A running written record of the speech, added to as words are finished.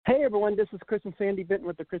Hey everyone, this is Chris and Sandy Benton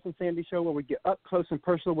with the Chris and Sandy Show, where we get up close and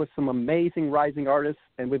personal with some amazing rising artists,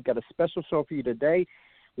 and we've got a special show for you today.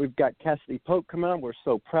 We've got Cassadee Pope coming on. We're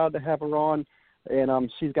so proud to have her on,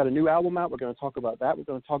 and she's got a new album out. We're going to talk about that. We're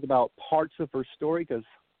going to talk about parts of her story, because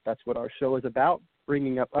that's what our show is about,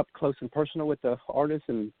 bringing up close and personal with the artists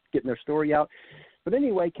and getting their story out. But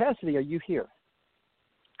anyway, Cassadee, are you here?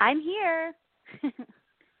 I'm here.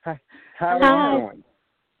 How are you doing?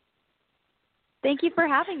 Thank you for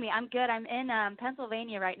having me. I'm good. I'm in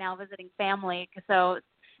Pennsylvania right now visiting family, so it's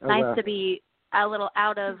nice to be a little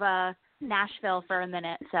out of Nashville for a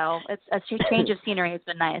minute. So it's a change of scenery. It's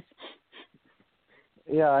been nice.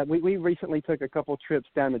 Yeah, we recently took a couple trips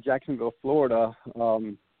down to Jacksonville, Florida,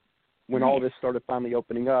 when all this started finally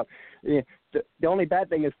opening up. The only bad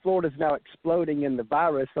thing is Florida's now exploding in the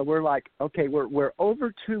virus, so we're like, okay, we're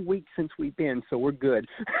over 2 weeks since we've been, so we're good.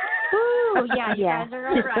 Ooh, yeah, you guys are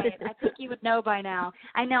all right. I think you would know by now.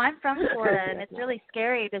 I know, I'm from Florida, and it's really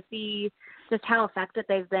scary to see just how affected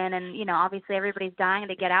they've been. And, you know, obviously everybody's dying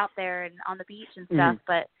to get out there and on the beach and stuff,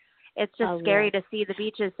 but it's just scary to see the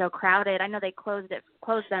beaches so crowded. I know they closed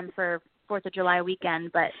them for 4th of July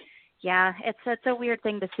weekend, but, yeah, it's a weird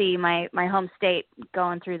thing to see my home state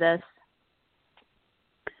going through this.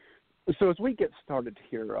 So as we get started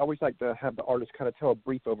here, I always like to have the artists kind of tell a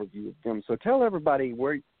brief overview of them. So tell everybody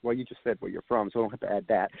you just said where you're from, so I don't have to add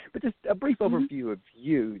that. But just a brief overview of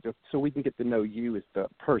you, just so we can get to know you as the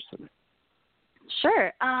person.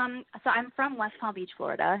 Sure. So I'm from West Palm Beach,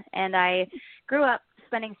 Florida, and I grew up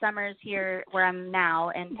spending summers here where I'm now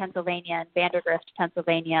in Pennsylvania, in Vandergrift,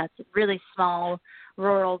 Pennsylvania. It's a really small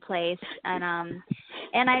rural place, and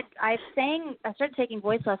I started taking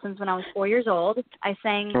voice lessons when I was 4 years old. I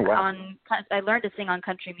learned to sing on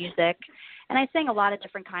country music, and I sang a lot of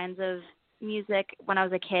different kinds of music when I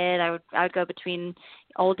was a kid. I would go between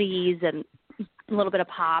oldies and a little bit of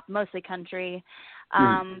pop, mostly country.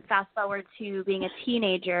 Fast forward to being a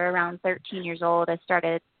teenager, around 13 years old, I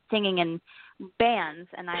started singing in bands,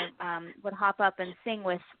 and I would hop up and sing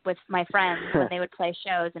with my friends when they would play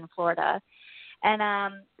shows in Florida. And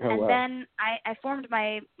then I formed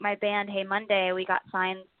my band, Hey Monday. We got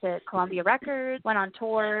signed to Columbia Records, went on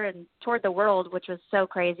tour, and toured the world, which was so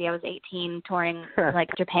crazy. I was 18, touring like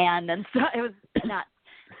Japan, and so it was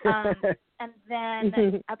nuts. And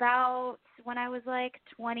then about when I was like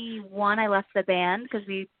 21, I left the band because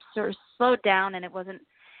we sort of slowed down, and it wasn't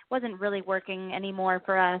really working anymore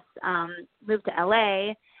for us. Moved to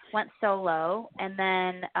LA, went solo, and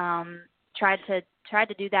then tried to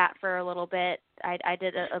do that for a little bit. I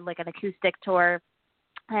did an acoustic tour,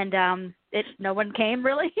 and no one came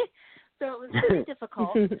really, so it was really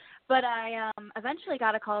difficult. But I eventually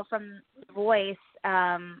got a call from The Voice,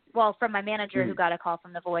 from my manager who got a call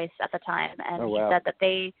from The Voice at the time, and he said that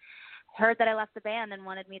they heard that I left the band and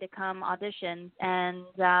wanted me to come audition, and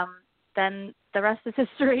then the rest is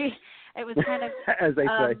history. It was kind of as they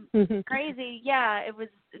say. Crazy. Yeah, it was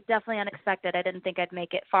definitely unexpected. I didn't think I'd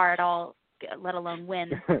make it far at all, let alone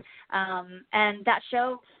win. And that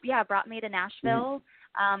show, brought me to Nashville.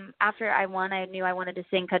 After I won, I knew I wanted to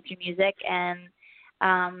sing country music, and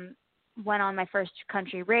went on my first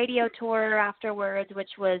country radio tour afterwards,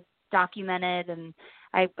 which was documented, and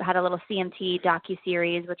I had a little CMT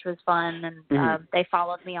docuseries, which was fun, and they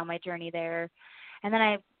followed me on my journey there. And then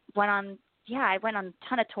I went on a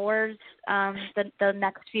ton of tours the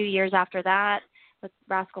next few years after that with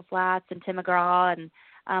Rascal Flatts and Tim McGraw, and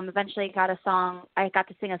eventually I got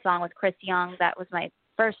to sing a song with Chris Young that was my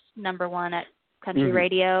first number one at country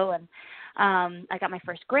radio, and I got my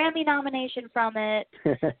first Grammy nomination from it.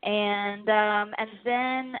 and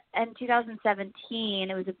then in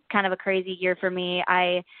 2017, it was kind of a crazy year for me.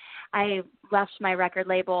 I left my record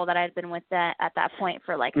label that I had been with at that point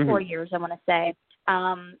for like 4 years, I want to say.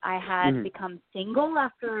 I had become single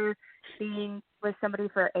after being with somebody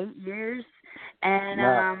for 8 years, and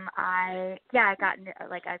I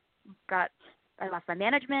left my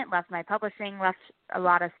management, left my publishing, left a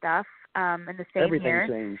lot of stuff in the same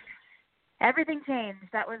year. Everything changed.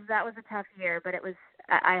 That was a tough year, but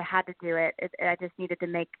I had to do it. I just needed to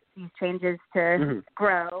make these changes to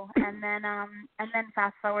grow. And then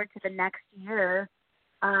fast forward to the next year,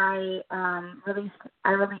 that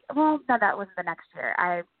wasn't the next year.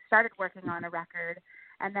 I started working on a record,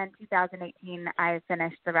 and then 2018 I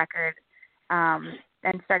finished the record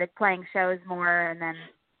and started playing shows more, and then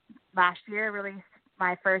last year released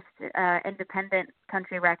my first independent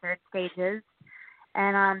country record, Stages,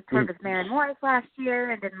 and toured with Maren Morris last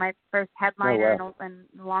year, and did my first headliner in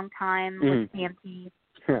a long time with CMT.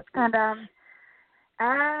 And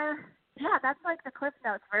that's like the Cliff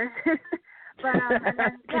Notes version. But and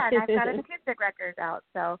then and I've got an acoustic record out,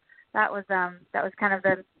 so that was kind of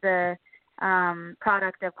the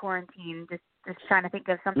product of quarantine. Just trying to think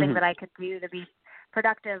of something that I could do to be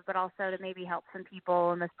productive, but also to maybe help some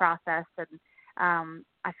people in this process. And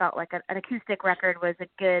I felt like an acoustic record was a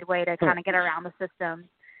good way to kind of get around the system.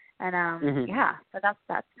 And so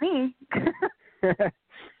that's me.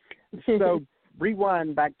 So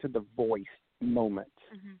rewind back to the voice moment.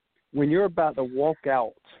 When you're about to walk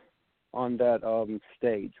out on that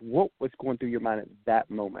stage, what was going through your mind at that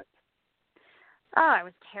moment? Oh, I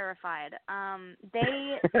was terrified.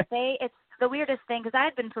 It's the weirdest thing because I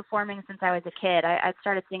had been performing since I was a kid. I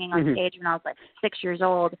started singing on stage when I was like 6 years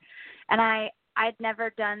old, and I'd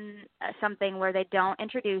never done something where they don't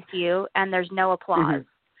introduce you and there's no applause.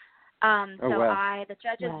 The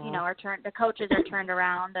judges, the coaches are turned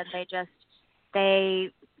around and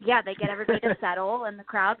they get everybody to settle and the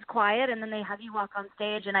crowd's quiet and then they have you walk on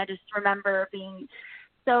stage. And I just remember being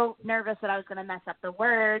so nervous that I was going to mess up the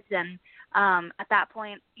words. And at that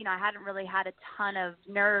point, I hadn't really had a ton of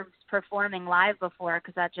nerves performing live before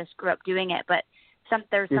because I just grew up doing it. But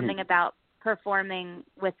there was something about performing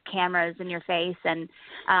with cameras in your face and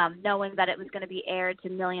knowing that it was going to be aired to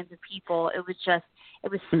millions of people. It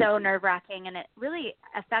was so nerve-wracking, and it really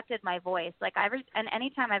affected my voice. And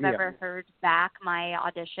anytime I've ever heard back my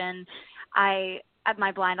audition, at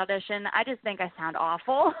my blind audition, I just think I sound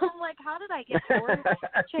awful. I'm like, how did I get 4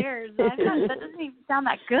 chairs? That doesn't even sound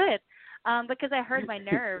that good because I heard my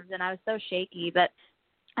nerves, and I was so shaky. But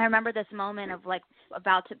I remember this moment of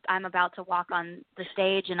I'm about to walk on the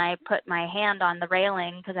stage, and I put my hand on the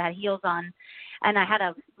railing because I had heels on, and I had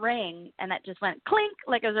a ring, and it just went clink,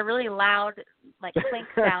 like it was a really loud clink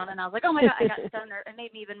sound, and I was like, oh my God, I got so nervous. It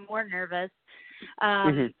made me even more nervous.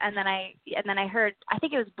 And then I heard, I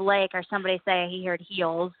think it was Blake or somebody say he heard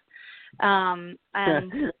heels, and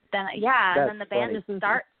then the band just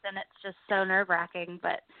starts, and it's just so nerve wracking.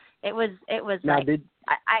 But it was now,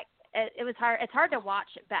 it was hard. It's hard to watch.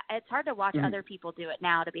 It's hard to watch other people do it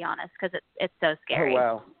now, to be honest, because it's so scary. Oh,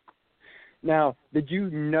 wow. Now, did you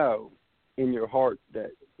know in your heart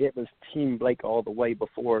that it was Team Blake all the way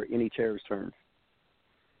before any chairs turned?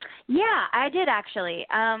 Yeah, I did actually.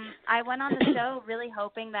 I went on the show really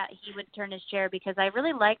hoping that he would turn his chair because I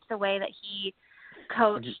really liked the way that he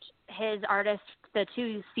coached his artists the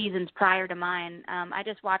 2 seasons prior to mine. I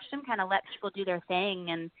just watched him kind of let people do their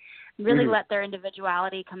thing and really let their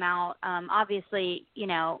individuality come out. Obviously,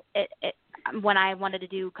 when I wanted to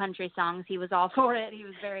do country songs, he was all for it. He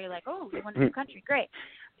was very like, oh, you want to do country? Great.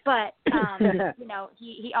 But,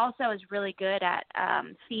 he also is really good at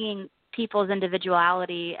seeing people's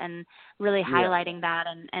individuality and really highlighting that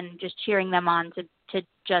and just cheering them on to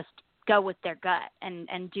just go with their gut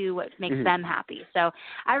and do what makes them happy. So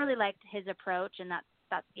I really liked his approach, and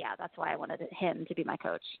that's why I wanted him to be my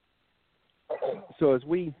coach. So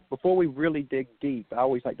before we really dig deep, I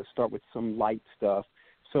always like to start with some light stuff.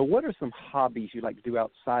 So what are some hobbies you like to do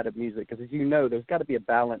outside of music? Because as you know, there's got to be a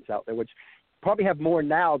balance out there, which probably have more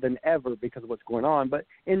now than ever because of what's going on. But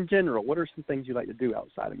in general, what are some things you like to do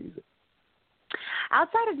outside of music?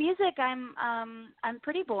 Outside of music, I'm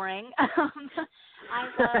pretty boring. I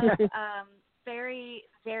love very,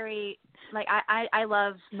 very I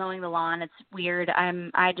love mowing the lawn. It's weird.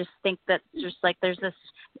 I just think that just there's this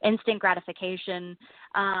instant gratification.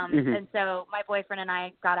 And so my boyfriend and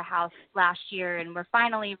I got a house last year, and we're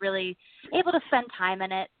finally really able to spend time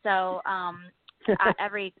in it. So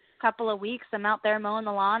every couple of weeks, I'm out there mowing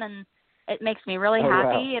the lawn, and it makes me really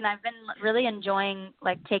happy. Wow. And I've been really enjoying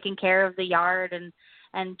taking care of the yard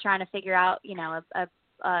and trying to figure out,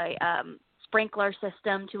 a sprinkler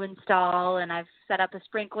system to install. And I've set up the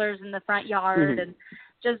sprinklers in the front yard and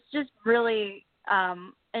just really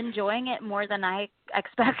enjoying it more than I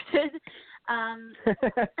expected. And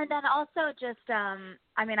then also just,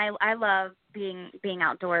 I love being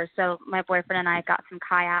outdoors. So my boyfriend and I got some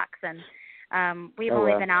kayaks, and we've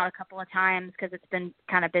only been out a couple of times because it's been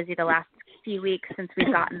kind of busy the last few weeks since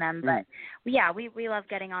we've gotten them. But yeah, we love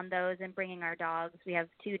getting on those and bringing our dogs. We have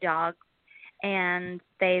 2 dogs, and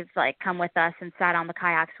they've come with us and sat on the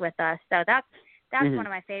kayaks with us. So that's one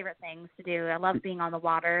of my favorite things to do. I love being on the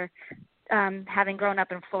water. Having grown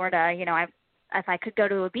up in Florida, if I could go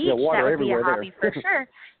to a beach, that would be a hobby for sure.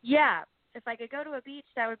 Yeah. If I could go to a beach,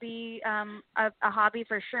 that would be a hobby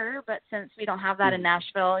for sure. But since we don't have that in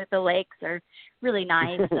Nashville, the lakes are really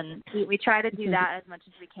nice, and we try to do that as much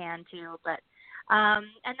as we can too. But and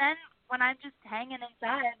then when I'm just hanging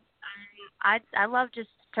inside, I love just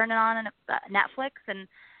turning on Netflix and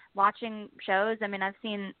watching shows. I mean, I've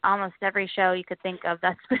seen almost every show you could think of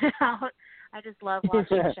that's been out. I just love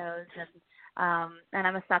watching shows, And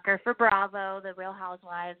I'm a sucker for Bravo, the Real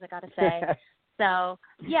Housewives, I got to say. So,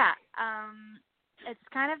 yeah, it's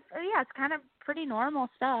kind of pretty normal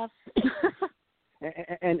stuff.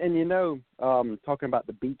 and you know, talking about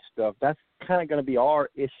the beach stuff, that's kind of going to be our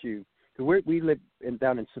issue. Because we live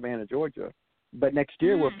down in Savannah, Georgia, but next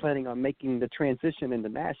year we're planning on making the transition into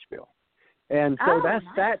Nashville. And so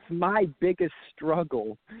that's my biggest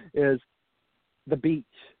struggle is the beach.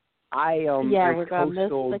 I am a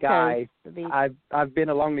coastal guy. I've been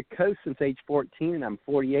along the coast since age 14, and I'm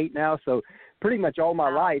 48 now, so pretty much all my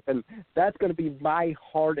life, and that's going to be my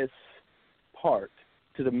hardest part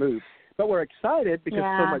to the move. But we're excited because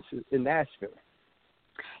so much is in Nashville.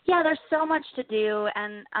 Yeah, there's so much to do,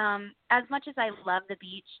 and as much as I love the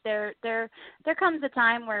beach, there comes a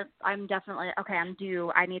time where I'm definitely I'm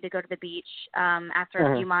due. I need to go to the beach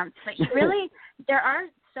after a few months. But there are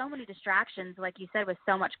so many distractions, like you said, with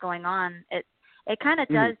so much going on. It kind of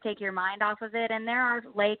does take your mind off of it, and there are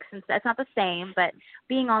lakes, and it's not the same, but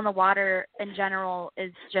being on the water in general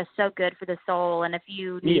is just so good for the soul. And if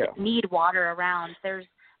you need water around, there's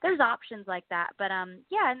options like that. But and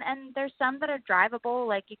there's some that are drivable,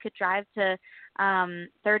 like you could drive to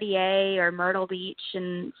 30A or Myrtle Beach,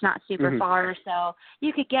 and it's not super far, so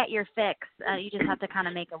you could get your fix. You just have to kind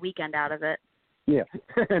of make a weekend out of it. Yeah,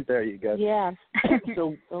 there you go. Yeah.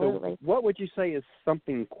 So what would you say is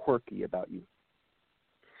something quirky about you?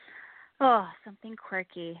 Oh, something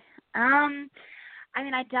quirky. I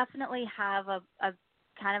mean, I definitely have a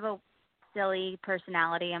kind of a silly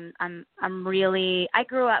personality. I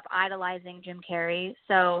grew up idolizing Jim Carrey,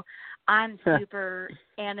 so I'm super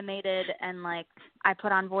animated, and like I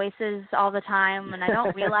put on voices all the time, and I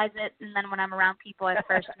don't realize it. And then when I'm around people I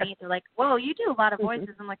first meet, they're like, "Whoa, you do a lot of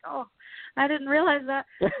voices." I'm like, "Oh, I didn't realize that."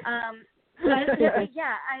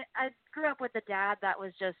 I grew up with a dad that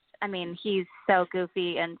was just, I mean, he's so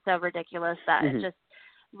goofy and so ridiculous that it just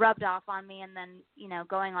rubbed off on me. And then, you know,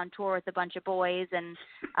 going on tour with a bunch of boys and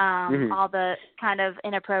all the kind of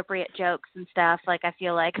inappropriate jokes and stuff, like I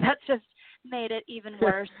feel like that's just made it even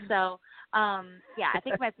worse. So, I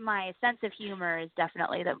think my sense of humor is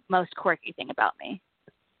definitely the most quirky thing about me.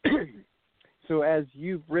 So as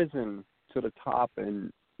you've risen to the top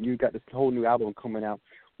and you got this whole new album coming out,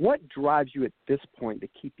 what drives you at this point to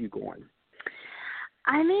keep you going?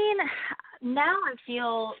 I mean, now I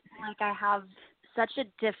feel like I have such a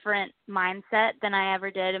different mindset than I ever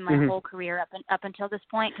did in my whole career up until this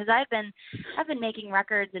point, because I've been making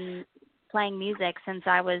records and playing music since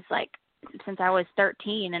I was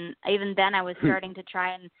 13, and even then I was starting to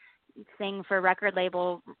try and sing for record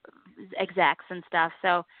label execs and stuff.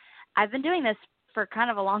 So I've been doing this for kind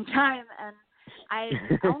of a long time, and I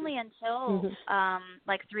only until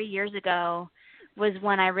like 3 years ago was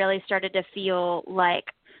when I really started to feel like,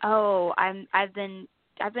 oh, I've been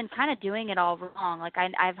kind of doing it all wrong. Like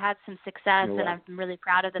I've had some success, and I'm really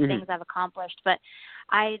proud of the things I've accomplished, but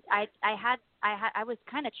I was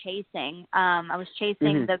kind of chasing. I was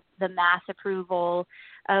chasing the mass approval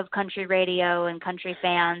of country radio and country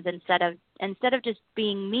fans instead of just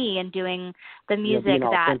being me and doing the music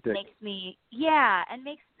that makes me and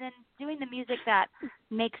doing the music that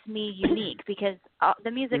makes me unique, because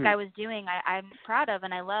the music I was doing I'm proud of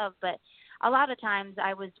and I love, but a lot of times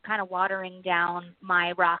I was kind of watering down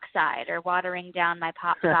my rock side or watering down my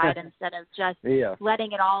pop side instead of just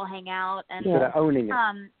letting it all hang out and owning it.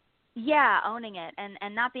 Owning it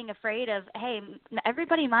and not being afraid of, hey,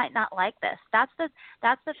 everybody might not like this. That's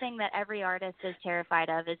the thing that every artist is terrified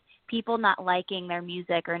of, is people not liking their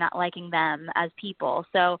music or not liking them as people.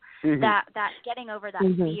 So that getting over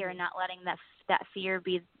that fear and not letting that fear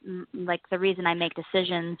be like the reason I make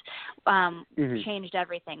decisions changed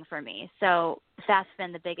everything for me. So that's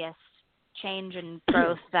been the biggest change and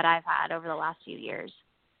growth that I've had over the last few years.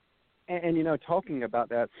 And, you know, talking about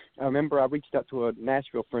that, I remember I reached out to a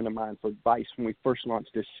Nashville friend of mine for advice when we first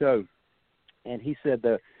launched this show. And he said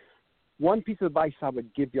the one piece of advice I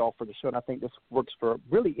would give y'all for the show, and I think this works for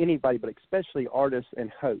really anybody, but especially artists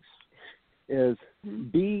and hosts, is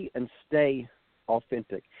be and stay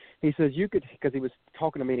authentic. He says you could, because he was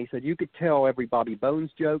talking to me, and he said you could tell every Bobby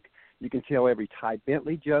Bones joke, you can tell every Ty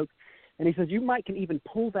Bentley joke, and he says you might can even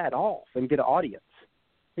pull that off and get an audience.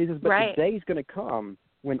 He says, but the day's going to come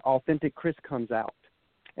when Authentic Chris comes out.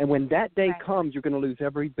 And when that day comes, you're going to lose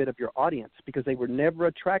every bit of your audience, because they were never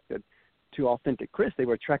attracted to Authentic Chris. They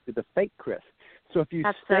were attracted to fake Chris. So if you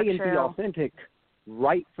stay and be authentic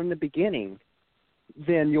right from the beginning,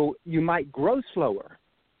 then you might grow slower,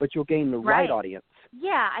 but you'll gain the right audience.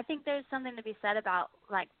 Yeah, I think there's something to be said about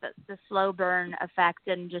like the slow burn effect,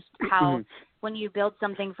 and just how when you build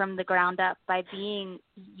something from the ground up by being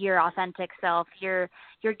your authentic self, you're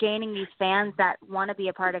gaining these fans that want to be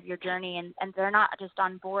a part of your journey, and they're not just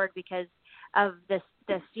on board because of this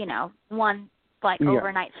one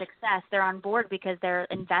overnight success. They're on board because they're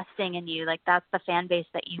investing in you. Like, that's the fan base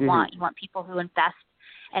that you want. You want people who invest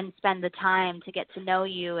and spend the time to get to know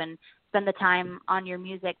you, and spend the time on your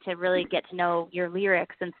music to really get to know your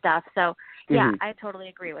lyrics and stuff. So yeah, I totally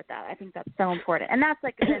agree with that. I think that's so important. And that's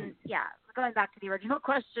going back to the original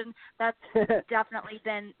question, that's definitely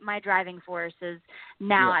been my driving force. Is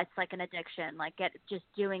now it's like an addiction, like just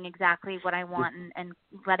doing exactly what I want and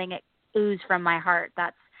letting it ooze from my heart.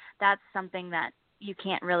 That's something that you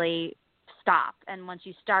can't really stop. And once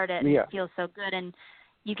you start it, it feels so good, and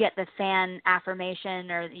you get the fan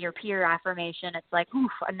affirmation or your peer affirmation. It's like,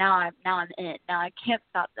 oof, now I'm in it. Now I can't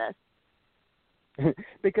stop this.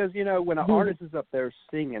 Because, when an artist is up there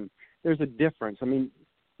singing, there's a difference. I mean,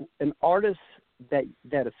 an artist that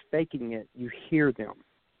is faking it, you hear them.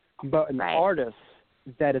 But an artist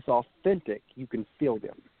that is authentic, you can feel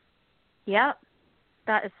them. Yep.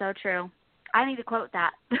 That is so true. I need to quote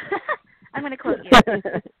that. I'm going to quote you.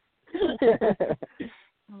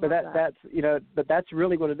 But that's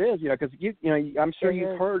really what it is, because I'm sure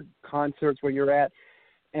you've heard concerts where you're at,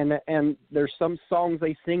 and there's some songs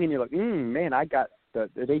they sing and you're like, man,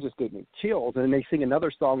 they just gave me chills, and then they sing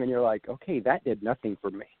another song and you're like, okay, that did nothing for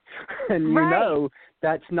me, and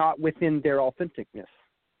that's not within their authenticness.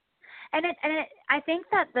 And I think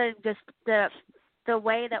that the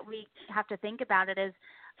way that we have to think about it is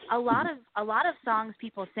a lot of songs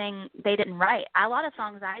people sing they didn't write. A lot of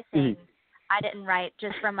songs I sing. I didn't write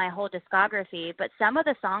just from my whole discography, but some of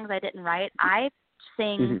the songs I didn't write, I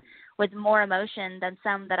sing with more emotion than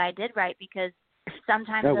some that I did write, because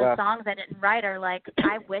sometimes those songs I didn't write are like,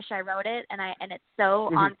 I wish I wrote it, and it's so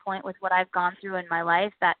on point with what I've gone through in my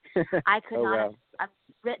life that I could not have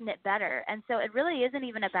written it better. And so it really isn't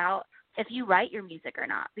even about if you write your music or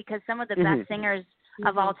not, because some of the best singers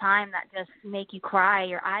of all time that just make you cry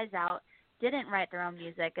your eyes out didn't write their own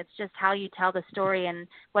music. It's just how you tell the story and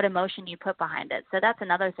what emotion you put behind it. So that's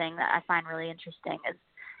another thing that I find really interesting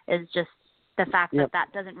is just the fact that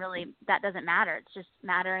doesn't matter. It's just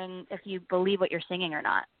mattering if you believe what you're singing or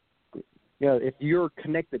not. Yeah, if you're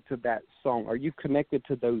connected to that song, are you connected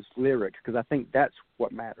to those lyrics? Because I think that's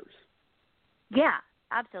what matters. Yeah,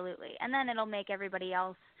 absolutely. And then it'll make everybody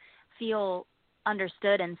else feel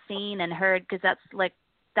understood and seen and heard, because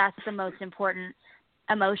that's the most important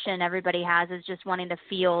emotion everybody has, is just wanting to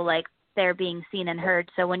feel like they're being seen and heard.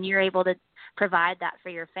 So when you're able to provide that for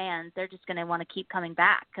your fans, they're just going to want to keep coming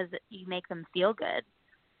back because you make them feel good.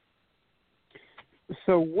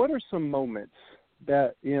 So what are some moments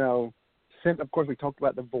that, since, of course, we talked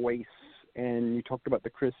about the voice and you talked about the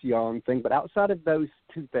Chris Young thing, but outside of those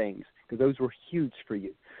two things, because those were huge for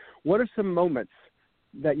you, what are some moments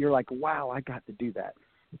that you're like, wow, I got to do that?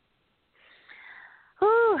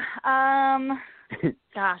 Ooh,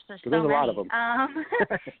 gosh, there's so many. A lot of them.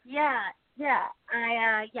 Yeah.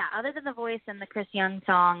 Other than the voice and the Chris Young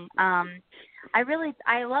song,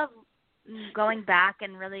 I love going back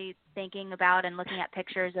and really thinking about and looking at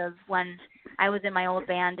pictures of when I was in my old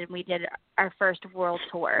band and we did our first world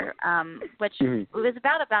tour, which was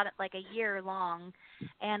about like a year long,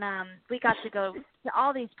 and we got to go to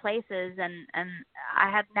all these places, and I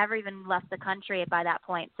had never even left the country by that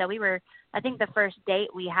point. So I think the first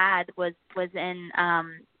date we had was in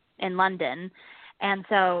London, and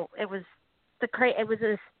so it was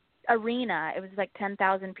this arena. It was like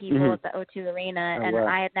 10,000 people at the O2 Arena, and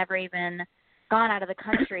I had never even gone out of the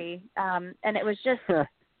country, and it was just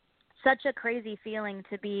such a crazy feeling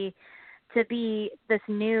to be this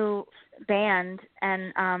new band,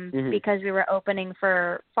 and because we were opening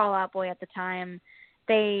for Fall Out Boy at the time,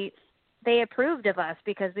 they approved of us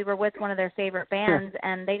because we were with one of their favorite bands,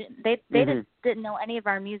 and they didn't know any of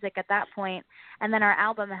our music at that point. And then our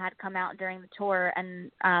album had come out during the tour,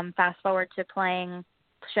 and fast forward to playing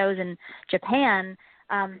shows in Japan,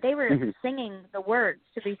 they were singing the words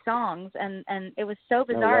to these songs, and it was so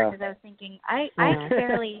bizarre because I was thinking I can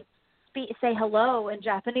barely say hello in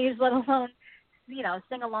Japanese, let alone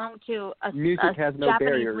sing along to a has no Japanese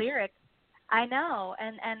barriers. lyrics. I know,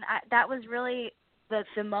 and that was really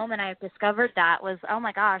the moment I discovered that was, oh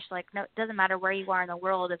my gosh, like, no, it doesn't matter where you are in the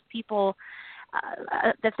world, if people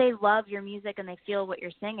if they love your music and they feel what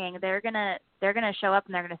you're singing, they're gonna show up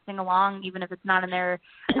and they're gonna sing along, even if it's not in their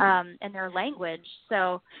language.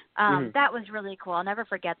 So that was really cool. I'll never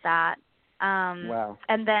forget that. Wow.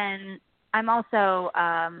 And then I'm also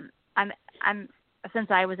I'm since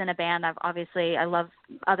I was in a band, I love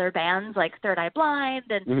other bands like Third Eye Blind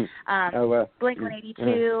and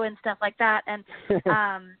Blink-182 and stuff like that. And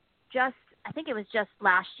I think it was just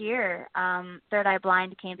last year, Third Eye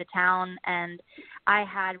Blind came to town, and I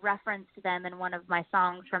had referenced them in one of my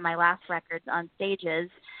songs from my last records on stages,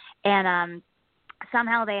 and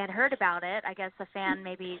somehow they had heard about it. I guess a fan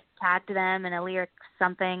maybe tagged them in a lyric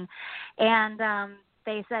something, and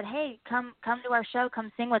they said, hey, come to our show,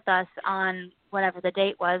 come sing with us on whatever the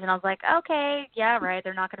date was. And I was like, okay, yeah, right,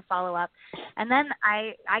 they're not going to follow up. And then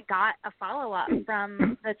I got a follow-up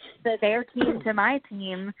from their team to my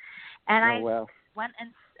team, and I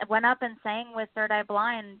went up and sang with Third Eye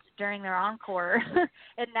Blind during their encore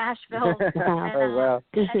in Nashville. And,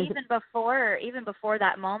 and even before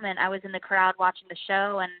that moment, I was in the crowd watching the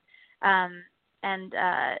show, and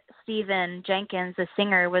Stephen Jenkins, the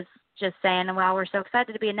singer, was just saying, wow, we're so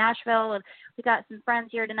excited to be in Nashville, and we got some friends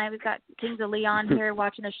here tonight. We've got Kings of Leon here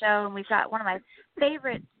watching the show, and we've got one of my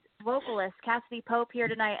favorite vocalists, Cassadee Pope, here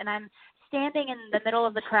tonight. And I'm standing in the middle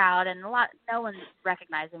of the crowd, and no one's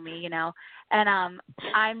recognizing me, and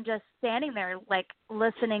I'm just standing there, like,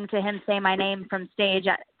 listening to him say my name from stage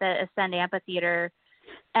at the Ascend Amphitheater,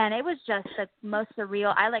 and it was just the most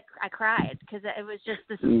surreal. I cried because it was just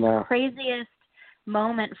this craziest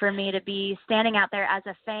moment for me to be standing out there as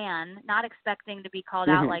a fan, not expecting to be called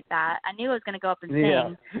out like that. I knew I was going to go up and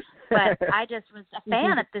sing, but I just was a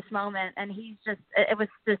fan at this moment, and it was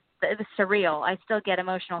surreal. I still get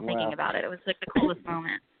emotional thinking about it. It was like the coolest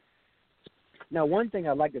moment. Now, one thing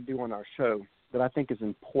I like to do on our show that I think is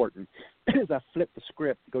important is I flip the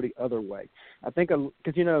script, go the other way. I think,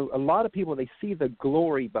 because, a lot of people, they see the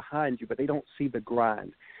glory behind you, but they don't see the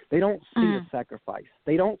grind. They don't see the sacrifice.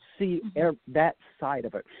 They don't see that side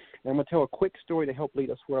of it. And I'm going to tell a quick story to help lead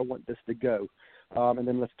us where I want this to go, and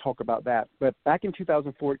then let's talk about that. But back in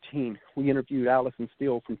 2014, we interviewed Allison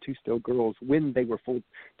Steele from Two Still Girls when they were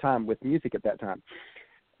full-time with music at that time.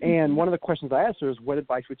 And one of the questions I asked her is, what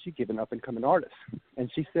advice would you give an up-and-coming artist?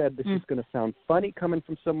 And she said, this is going to sound funny coming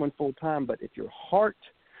from someone full-time, but if your heart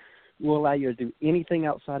will allow you to do anything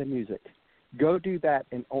outside of music, go do that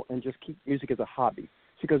and just keep music as a hobby.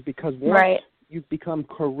 She goes, because once you've become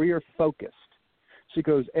career-focused, she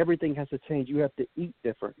goes, everything has to change. You have to eat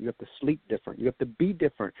different. You have to sleep different. You have to be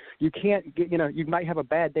different. You can't get, you might have a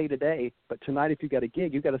bad day today, but tonight if you got a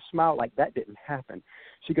gig, you got to smile like that didn't happen.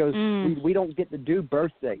 She goes, we don't get to do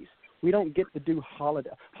birthdays. We don't get to do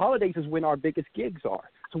holidays. Holidays is when our biggest gigs are.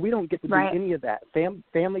 So we don't get to do any of that.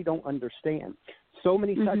 Family don't understand. So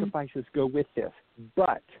many sacrifices go with this.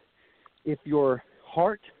 But if your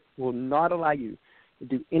heart will not allow you to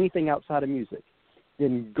do anything outside of music,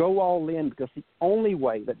 then go all in, because the only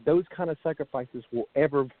way that those kind of sacrifices will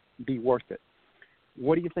ever be worth it.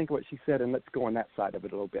 What do you think of what she said? And let's go on that side of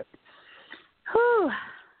it a little bit. Whew.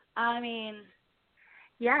 I mean,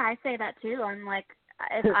 yeah, I say that too. I'm like,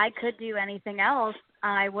 if I could do anything else,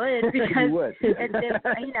 I would, because you would.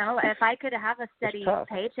 If I could have a steady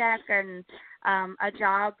paycheck and a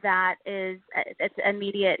job that it's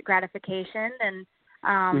immediate gratification,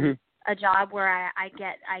 and a job where I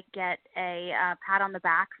get a pat on the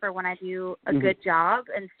back for when I do a good job,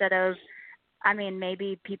 instead of,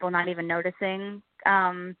 maybe people not even noticing,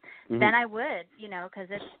 then I would, because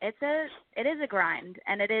it is a grind,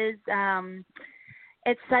 and it is,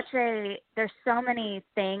 it's there's so many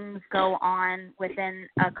things go on within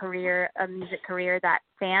a music career that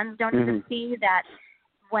fans don't even see, that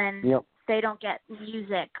when they don't get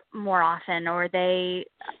music more often, or they,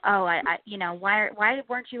 why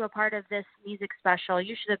weren't you a part of this music special?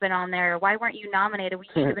 You should have been on there. Why weren't you nominated? We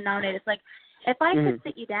should have been nominated. It's like, if I could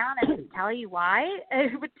sit you down and tell you why,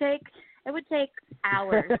 it would take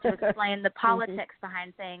hours to explain the politics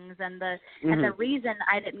behind things, and the reason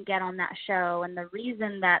I didn't get on that show, and the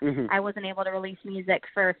reason that I wasn't able to release music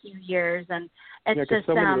for a few years. And it's just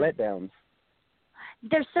so many letdowns.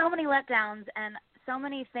 There's so many letdowns, and so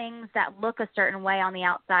many things that look a certain way on the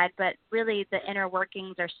outside, but really the inner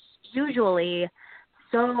workings are usually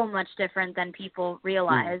so much different than people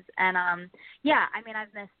realize. And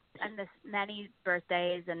I've missed many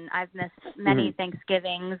birthdays, and I've missed many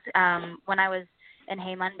Thanksgivings. When I was in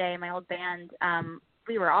Hey Monday, my old band,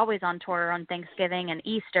 we were always on tour on Thanksgiving and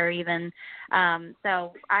Easter even.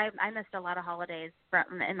 So I missed a lot of holidays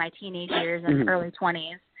in my teenage years and early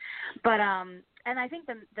 20s. But and I think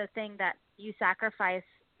the thing that you sacrifice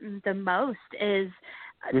the most is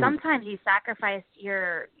sometimes you sacrifice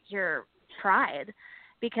your pride,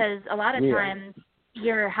 because a lot of times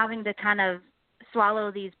you're having to kind of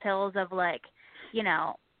swallow these pills of, like,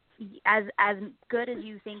 as good as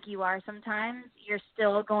you think you are, sometimes you're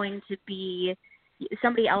still going to be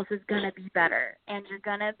somebody else is going to be better, and you're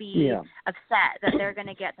going to be upset that they're going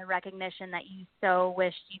to get the recognition that you so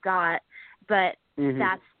wished you got, but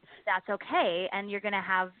that's okay. And you're going to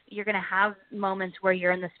have moments where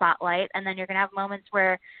you're in the spotlight, and then you're going to have moments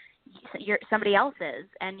where somebody else is,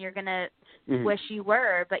 and you're going to wish you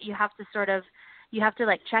were, but you have to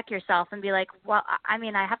like check yourself and be like, well, I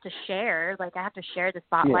mean, I have to share the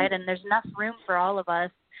spotlight, and there's enough room for all of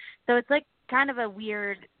us. So it's like kind of a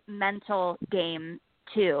weird mental game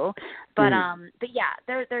too. But yeah,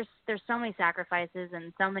 there's so many sacrifices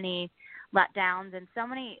and so many letdowns, and so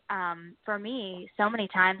many, for me, so many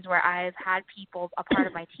times where I've had people, a part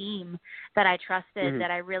of my team that I trusted,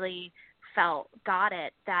 that I really felt got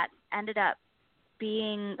it, that ended up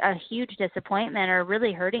being a huge disappointment or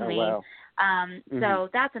really hurting me. Wow. So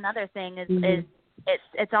that's another thing is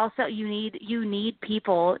it's also you need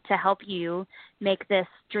people to help you make this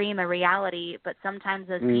dream a reality, but sometimes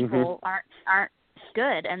those people aren't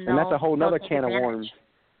good, and that's a whole other can of worms.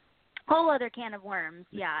 Whole other can of worms,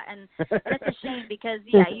 yeah, and it's a shame because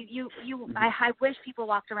I wish people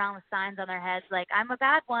walked around with signs on their heads like, I'm a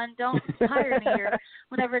bad one, don't hire me or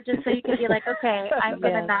whatever, just so you can be like, okay, I'm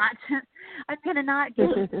gonna not give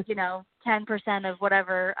 10% of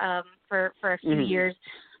whatever for a few years.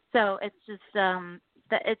 So it's just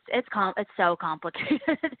it's so complicated.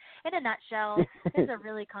 In a nutshell, it's a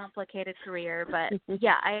really complicated career. But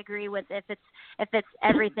yeah, I agree with if it's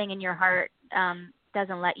everything in your heart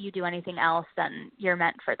doesn't let you do anything else, then you're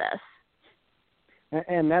meant for this.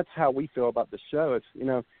 And that's how we feel about the show. It's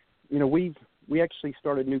we actually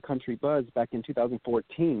started New Country Buzz back in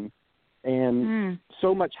 2014, and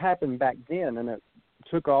so much happened back then, and it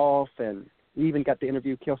took off, and we even got to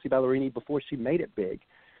interview Kelsey Ballerini before she made it big,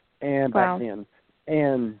 and back then.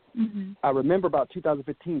 And I remember about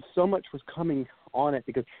 2015, so much was coming on it,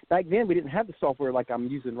 because back then we didn't have the software like I'm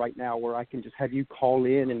using right now, where I can just have you call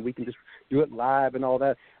in and we can just do it live and all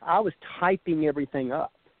that. I was typing everything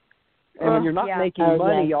up. And when you're not making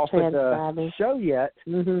money off of the show yet,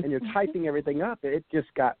 and you're typing everything up, it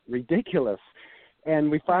just got ridiculous.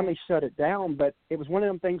 And we finally shut it down, but it was one of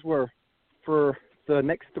them things where for the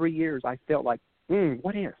next 3 years I felt like,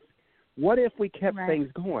 what if? What if we kept things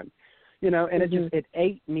going? And it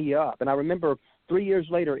ate me up. And I remember 3 years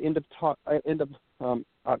later, end of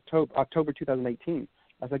October 2018,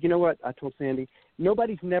 I was like, you know what? I told Sandy,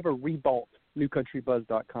 nobody's never rebought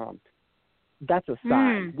newcountrybuzz.com. That's a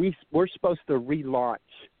sign. We're supposed to relaunch,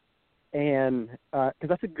 and because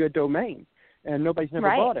that's a good domain, and nobody's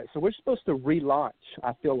never bought it. So we're supposed to relaunch,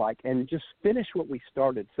 I feel like, and just finish what we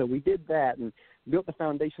started. So we did that and built the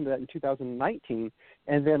foundation of that in 2019,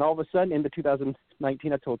 and then all of a sudden into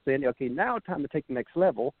 2019, I told Sandy, okay, now it's time to take the next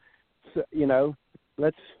level. So,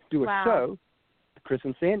 let's do a show, the Chris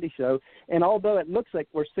and Sandy show. And although it looks like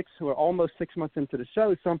we're almost 6 months into the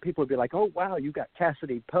show, some people would be like, oh, wow, you got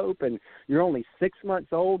Cassadee Pope and you're only 6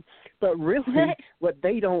 months old. But really, what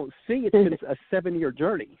they don't see, it's been a 7-year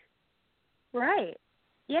journey. Right.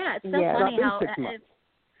 Yeah, it's so funny how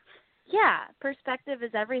perspective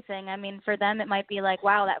is everything. I mean, for them it might be like,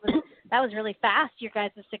 wow, that was really fast, your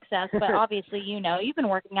guys' success, but obviously you've been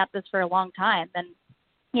working at this for a long time. And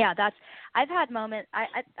yeah, I've had moments.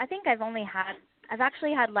 I think I've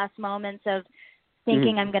actually had less moments of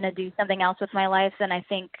thinking I'm going to do something else with my life than I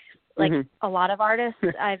think like a lot of artists.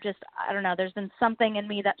 I don't know, there's been something in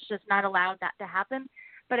me that's just not allowed that to happen.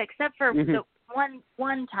 But except for the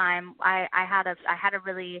one time I had a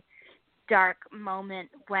really dark moment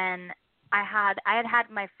when I had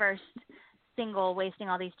my first single, Wasting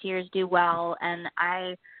All These Tears, do well, and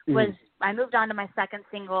I moved on to my second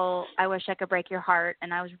single, I Wish I Could Break Your Heart,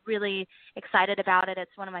 and I was really excited about it.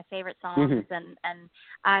 It's one of my favorite songs, and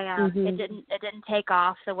it didn't take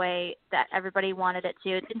off the way that everybody wanted it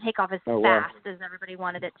to. It didn't take off as fast as everybody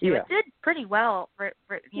wanted it to. It did pretty well for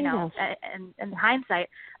in hindsight,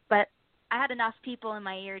 but I had enough people in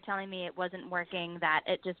my ear telling me it wasn't working that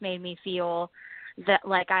it just made me feel that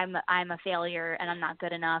like I'm a failure and I'm not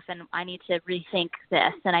good enough, and I need to rethink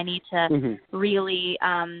this, and I need to really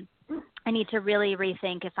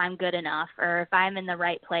rethink if I'm good enough or if I'm in the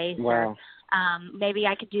right place, or maybe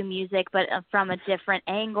I could do music but from a different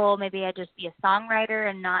angle. Maybe I'd just be a songwriter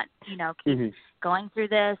and not keep going through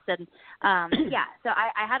this. And so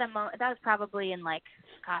I had a moment that was probably in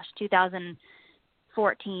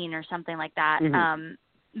 2014 or something like that.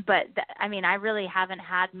 But I really haven't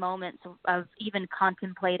had moments of even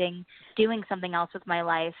contemplating doing something else with my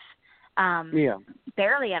life.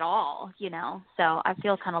 Barely at all, So I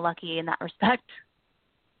feel kind of lucky in that respect.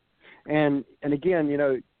 And again,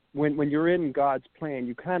 when you're in God's plan,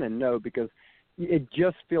 you kind of know, because it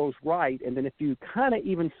just feels right. And then if you kind of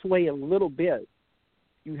even sway a little bit,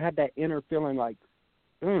 you have that inner feeling like,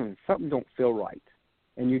 something don't feel right,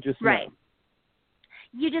 and you just right. know.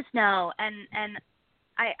 You just know, and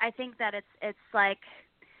I think that it's like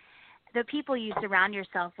the people you surround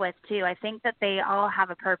yourself with too. I think that they all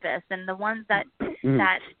have a purpose, and the ones that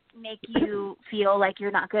that make you feel like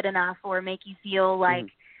you're not good enough, or make you feel like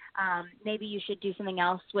maybe you should do something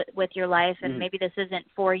else with your life, and maybe this isn't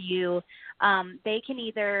for you. They can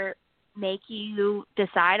either make you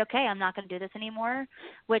decide, okay, I'm not going to do this anymore,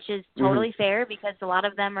 which is totally fair, because a lot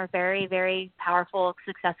of them are very, very powerful,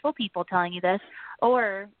 successful people telling you this.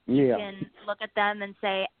 Or you can look at them and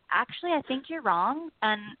say, actually, I think you're wrong,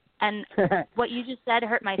 and what you just said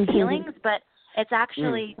hurt my feelings, but it's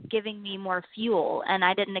actually giving me more fuel, and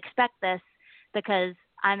I didn't expect this because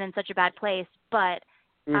I'm in such a bad place, but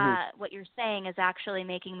what you're saying is actually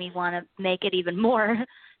making me want to make it even more.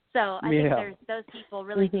 So I think those people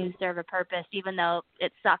really do serve a purpose, even though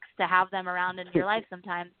it sucks to have them around in your life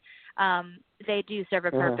sometimes. They do serve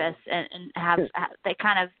a purpose, and they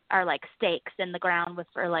kind of are like stakes in the ground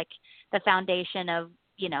for like the foundation of,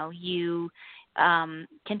 you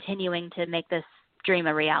continuing to make this dream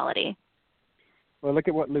a reality. Well, look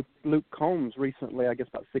at what Luke Combs recently, I guess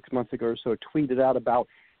about 6 months ago or so, tweeted out about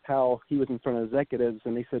how he was in front of executives,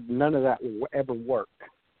 and he said none of that will ever work.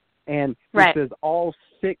 And he says all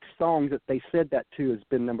 6 songs that they said that to has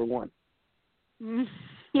been number 1.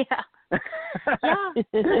 Yeah.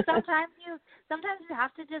 Sometimes you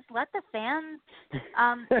have to just let the fans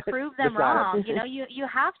prove them wrong. You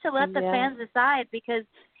have to let the fans decide, because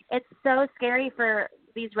it's so scary for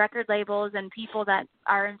these record labels and people that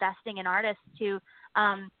are investing in artists to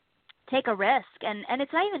take a risk. And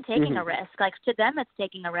it's not even taking a risk. Like, to them it's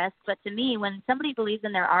taking a risk, but to me, when somebody believes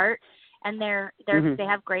in their art and they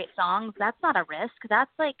have great songs, that's not a risk.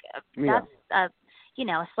 That's like that's a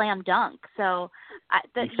slam dunk. So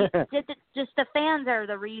just the fans are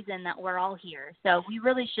the reason that we're all here. So we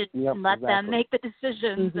really should let them make the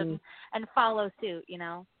decisions and follow suit.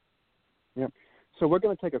 Yep. So we're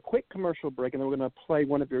going to take a quick commercial break, and then we're going to play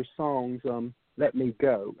one of your songs, "Let Me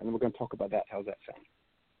Go," and then we're going to talk about that. How's that sound?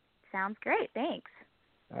 Sounds great. Thanks.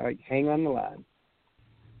 All right, hang on the line.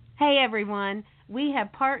 Hey everyone, we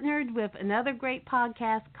have partnered with another great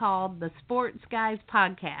podcast called the Sports Guys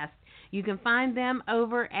Podcast. You can find them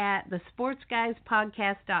over at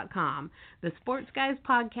thesportsguyspodcast.com. The Sports Guys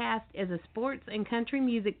Podcast is a sports and country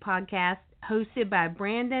music podcast hosted by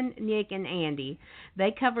Brandon, Nick, and Andy.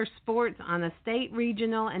 They cover sports on a state,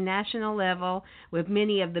 regional, and national level with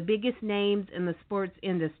many of the biggest names in the sports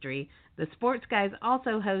industry. The Sports Guys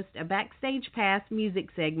also host a Backstage Pass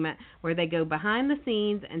music segment where they go behind the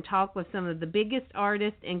scenes and talk with some of the biggest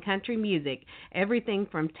artists in country music, everything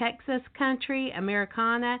from Texas country,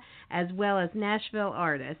 Americana, as well as Nashville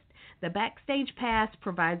artists. The Backstage Pass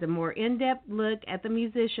provides a more in-depth look at the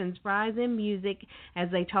musicians' rise in music as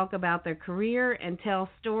they talk about their career and tell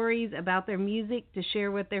stories about their music to share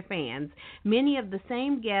with their fans. Many of the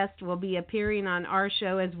same guests will be appearing on our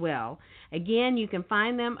show as well. Again, you can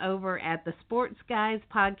find them over at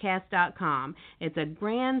thesportsguyspodcast.com. It's a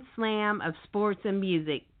grand slam of sports and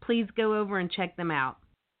music. Please go over and check them out.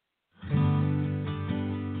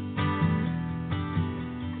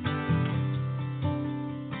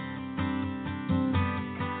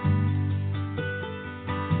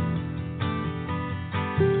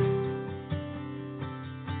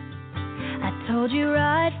 Told you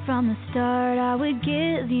right from the start I would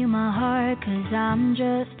give you my heart, 'cause I'm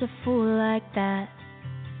just a fool like that.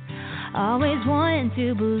 Always wanting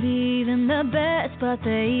to believe in the best, but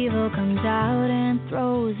the evil comes out and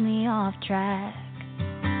throws me off track.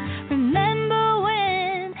 Remember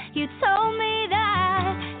when you told me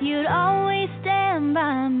that you'd always stand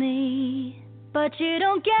by me, but you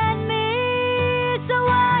don't get me, so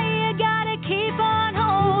why you gotta keep on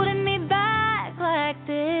holding me back like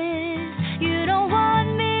this? You don't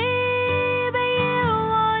want me, but you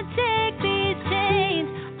won't take these chains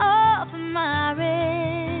off of my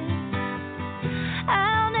wrist.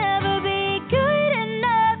 I'll never be good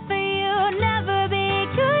enough for you, never be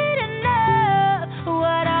good enough.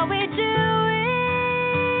 What are we doing?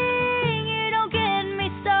 You don't get me,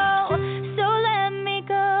 so let me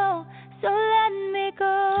go, so let me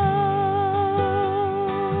go.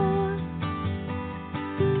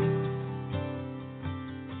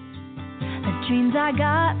 Dreams I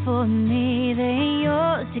got for me, they ain't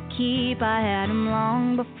yours to keep. I had them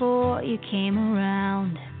long before you came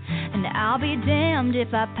around, and I'll be damned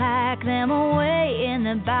if I pack them away in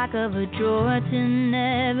the back of a drawer to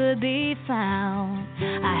never be found.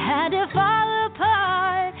 I had to fall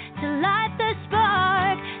apart to light the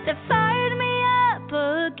spark that fired me up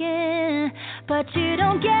again, but you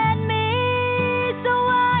don't get me, so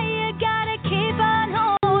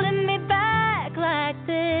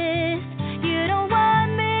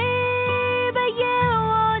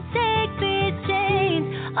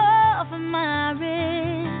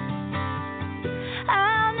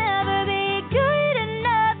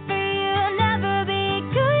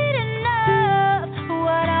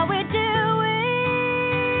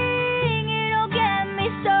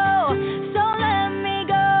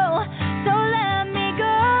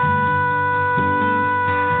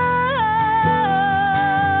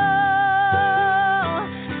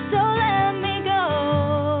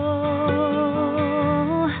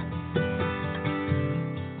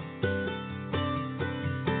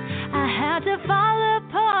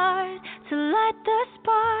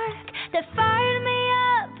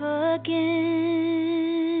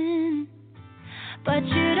but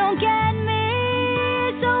you don't get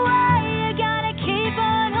me. So why you gotta keep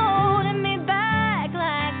on holding me back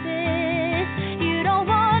like this? You don't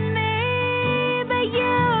want me, but you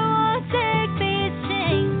won't take these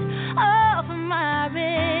chains off of my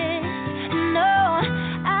wrist. No,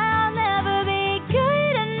 I'll never be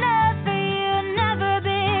good enough for you, never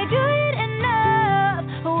be good enough.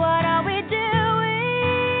 What are we doing?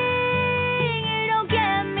 You don't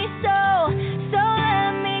get me, so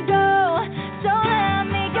let me go, so let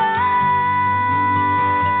me go,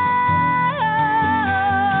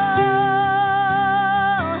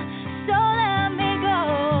 so let me go,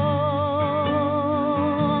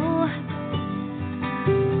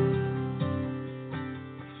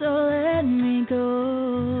 so let me go.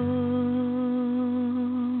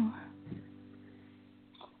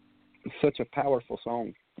 Such a powerful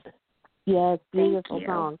song. Yes, beautiful you.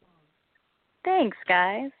 song. Thanks,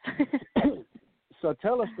 guys. So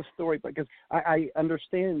tell us the story, because I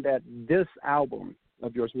understand that this album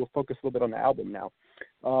of yours, we'll focus a little bit on the album now.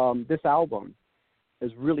 This album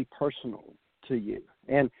is really personal to you.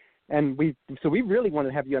 And we really want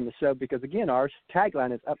to have you on the show because, again, our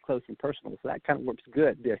tagline is up close and personal, so that kind of works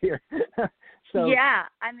good here. So yeah,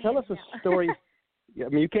 I mean, tell us a story. I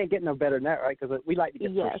mean, you can't get no better than that, right? Because we like to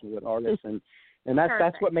get Yes. personal with artists, and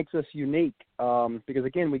that's what makes us unique. Because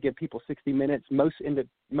again, we give people 60 minutes. Most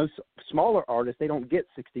smaller artists, they don't get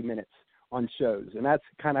 60 minutes on shows, and that's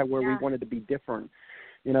kind of where we wanted to be different.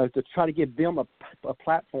 To try to give them a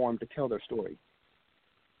platform to tell their story.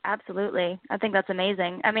 Absolutely. I think that's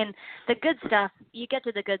amazing. I mean, the good stuff, you get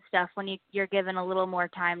to the good stuff when you're given a little more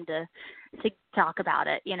time to talk about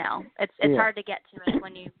it, It's hard to get to it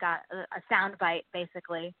when you've got a sound bite,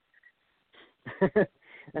 basically. And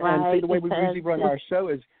see, the way we usually run our show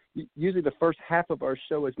is usually the first half of our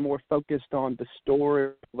show is more focused on the story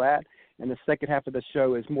of that, and the second half of the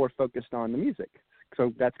show is more focused on the music.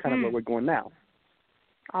 So that's kind of where we're going now.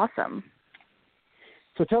 Awesome.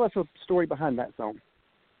 So tell us a story behind that song.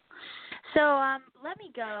 So Let Me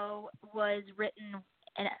Go was written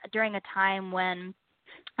during a time when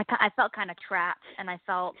I felt kind of trapped, and I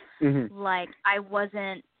felt like I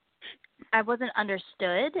wasn't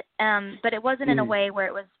understood, but it wasn't in a way where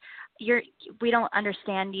it was we don't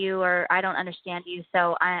understand you or I don't understand you,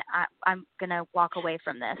 so I'm gonna walk away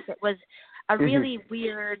from this. It was a really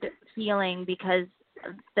weird feeling because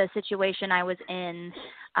the situation I was in,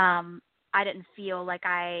 I didn't feel like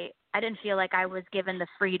I was given the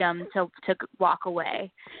freedom to walk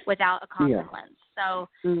away without a consequence. So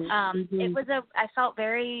it was I felt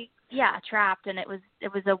very trapped, and it was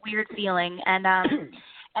a weird feeling. And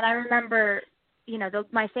and I remember,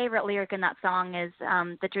 my favorite lyric in that song is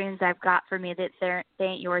the dreams I've got for me, that they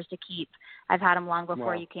ain't yours to keep. I've had them long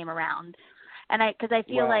before you came around. And because I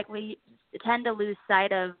feel like we tend to lose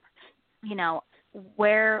sight of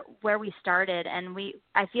where we started, and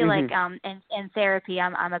I feel like in therapy,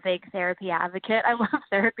 I'm a big therapy advocate. I love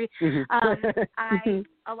therapy.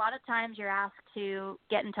 A lot of times you're asked to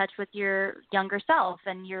get in touch with your younger self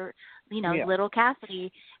and your little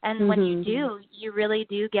Cassadee, and when you do, you really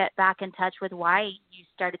do get back in touch with why you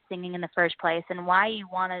started singing in the first place and why you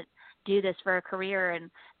want to do this for a career,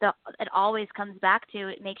 and it always comes back to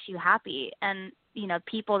it makes you happy. And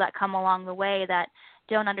people that come along the way that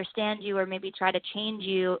don't understand you or maybe try to change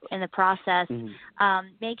you in the process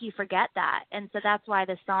make you forget that. And so that's why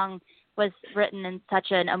the song was written in such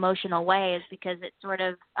an emotional way, is because it sort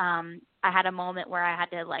of I had a moment where I had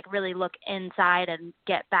to really look inside and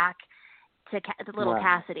get back to the little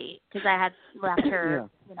Cassadee, because I had left her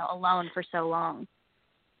alone for so long.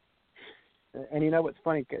 And what's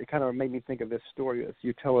funny, it kind of made me think of this story as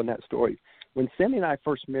you telling that story. When Sandy and I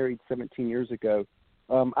first married 17 years ago,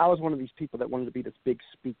 I was one of these people that wanted to be this big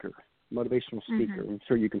speaker, motivational speaker. I'm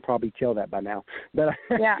sure you can probably tell that by now. But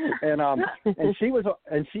and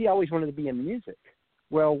she always wanted to be in music.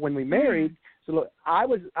 Well, when we married, so look, I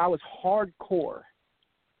was hardcore.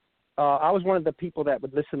 I was one of the people that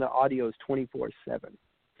would listen to audios 24/7.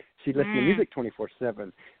 She'd listen to music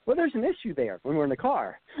 24/7. Well, there's an issue there when we're in the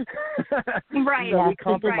car. Right. So we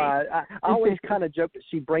compromised. Right. I always kind of joked that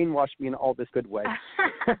she brainwashed me in all this good way.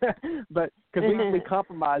 But because we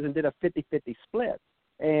compromised and did a 50-50 split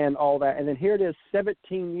and all that. And then here it is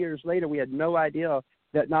 17 years later, we had no idea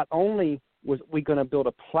that not only was we going to build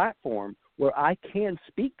a platform where I can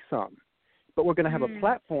speak some, but we're going to have a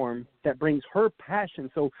platform that brings her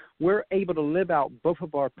passion. So we're able to live out both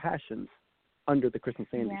of our passions under the Chris and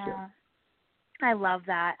Sandy show. I love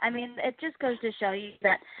that. I mean, it just goes to show you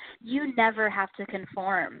that you never have to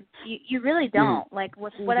conform. You really don't. Like,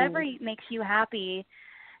 whatever makes you happy,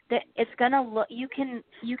 it's gonna look. You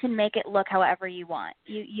can make it look however you want.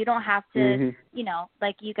 You don't have to, you know,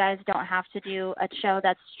 like you guys don't have to do a show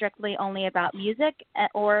that's strictly only about music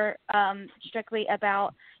or strictly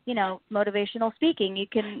about, you know, motivational speaking. You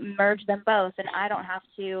can merge them both, and I don't have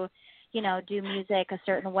to, you know, do music a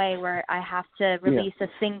certain way where I have to release a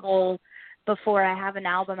single before I have an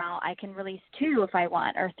album out. I can release 2 if I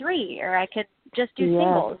want, or 3, or I could just do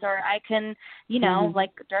singles, or I can, you know, like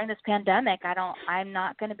during this pandemic, I'm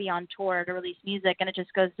not going to be on tour to release music, and it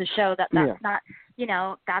just goes to show that that's not, you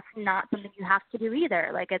know, that's not something you have to do either.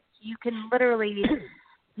 Like you can literally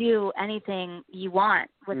do anything you want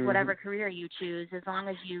with whatever career you choose, as long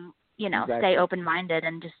as you know, stay open-minded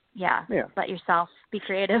and just, let yourself be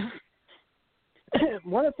creative.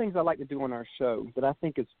 One of the things I like to do on our show that I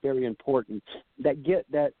think is very important that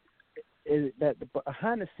the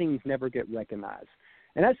behind the scenes never get recognized,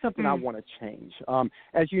 and that's something I want to change.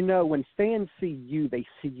 As you know, when fans see you,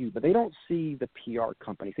 but they don't see the PR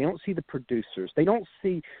companies, they don't see the producers, they don't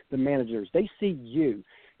see the managers, they see you.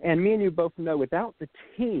 And me and you both know without the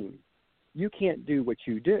team, you can't do what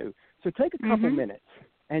you do. So take a couple minutes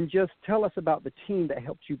and just tell us about the team that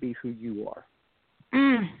helped you be who you are.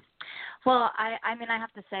 Well, I mean, I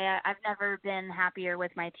have to say, I've never been happier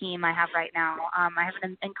with my team I have right now. I have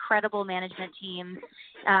an incredible management team.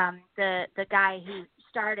 The guy who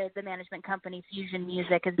started the management company, Fusion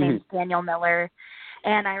Music, his name is Daniel Miller.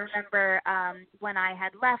 And I remember when I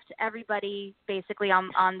had left everybody basically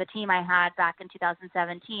on the team I had back in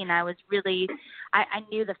 2017, I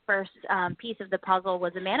knew the first piece of the puzzle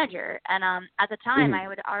was a manager. And at the time, I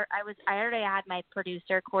already had my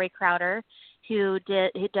producer, Corey Crowder, who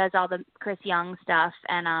does all the Chris Young stuff,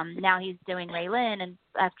 and now he's doing Ray Lynn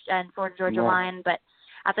and Florida Georgia Line. But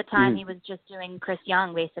at the time, he was just doing Chris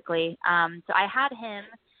Young basically. So I had him,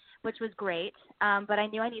 which was great, but I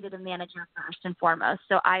knew I needed a manager first and foremost.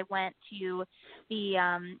 So I went to the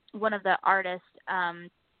one of the artist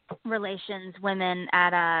relations women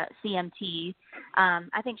at CMT.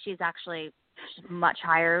 I think she's actually much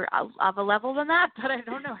higher of a level than that, but I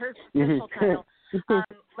don't know her official title.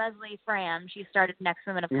 Leslie Fram, she started Next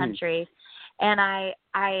Women of Country, and I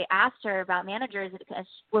asked her about managers.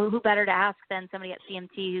 Well, who better to ask than somebody at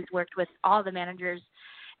CMT who's worked with all the managers?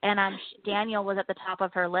 And Daniel was at the top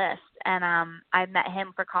of her list, and I met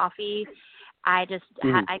him for coffee. I just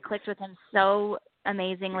I clicked with him so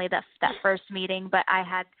amazingly that first meeting, but I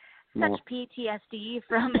had such PTSD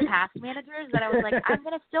from past managers that I was like, I'm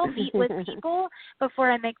going to still meet with people before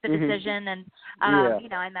I make the decision. And, you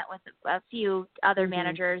know, I met with a few other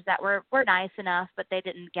managers that were nice enough, but they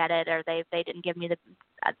didn't get it, or they didn't give me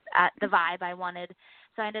the vibe I wanted.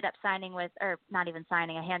 So I ended up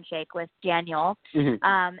a handshake with Daniel. And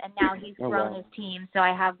now he's grown his team. So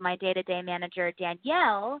I have my day-to-day manager,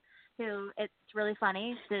 Danielle, who, it's really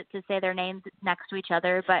funny to say their names next to each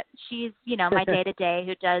other, but she's, you know, my day-to-day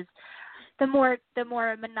who does the more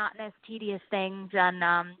monotonous, tedious things,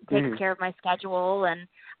 and takes care of my schedule, and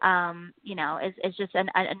you know, is just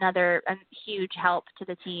another huge help to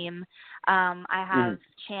the team. I have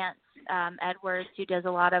Chance Edwards, who does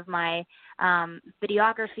a lot of my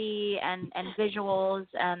videography and visuals,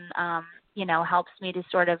 and you know, helps me to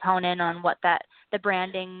sort of hone in on what the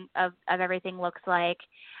branding of everything looks like.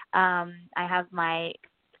 I have my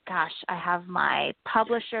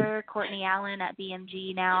publisher, Courtney Allen at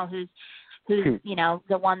BMG now, who's you know,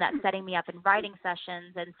 the one that's setting me up in writing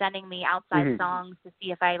sessions and sending me outside songs to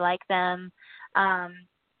see if I like them. I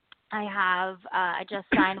just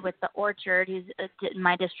signed with The Orchard, who's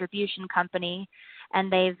my distribution company,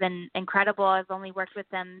 and they've been incredible. I've only worked with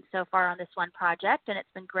them so far on this one project, and it's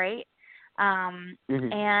been great. And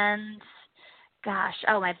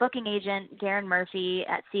my booking agent, Darren Murphy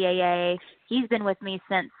at CAA, he's been with me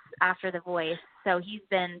since after The Voice. So he's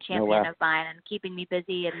been champion of mine and keeping me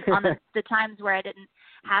busy. And on the times where I didn't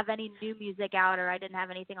have any new music out or I didn't have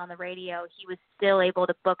anything on the radio, he was still able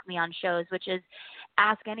to book me on shows, which is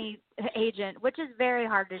ask any agent, which is very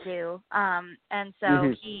hard to do. And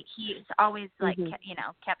so he's always you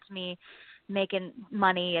know, kept me making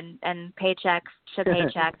money and paycheck to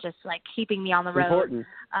paycheck, just like keeping me on the road. Important.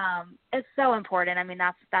 It's so important. I mean,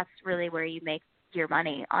 that's really where you make your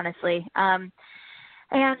money, honestly.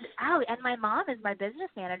 And my mom is my business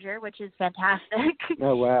manager, which is fantastic.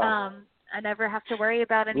 Oh wow. I never have to worry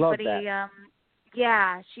about anybody. Love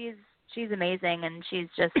that. She's amazing, and she's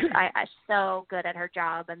just I so good at her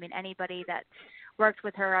job. I mean, anybody that worked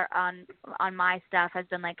with her on my stuff has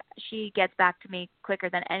been like, she gets back to me quicker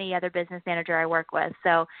than any other business manager I work with.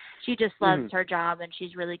 So she just loves her job, and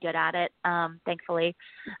she's really good at it, thankfully.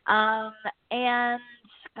 And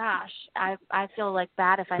gosh, I feel like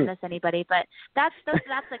bad if I miss anybody, but that's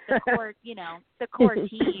like the core, the core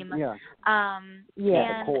team. Yeah.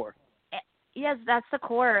 The core. Yes, that's the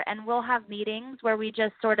core, and we'll have meetings where we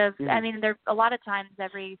just sort of. I mean, there a lot of times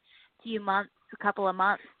every few months, a couple of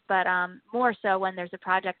months, but more so when there's a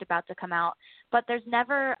project about to come out. But there's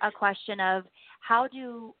never a question of how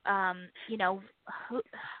do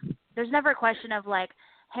there's never a question of like,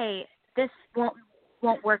 hey, this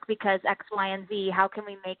won't work because X, Y, and Z. How can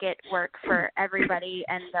we make it work for everybody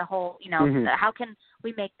and the whole? How can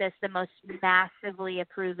we make this the most massively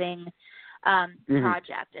approving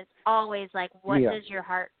project? It's always like, what does your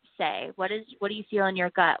heart say? What do you feel in your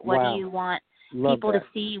gut? What do you want people to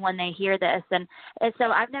see when they hear this? And so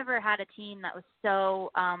I've never had a team that was so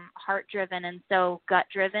heart driven and so gut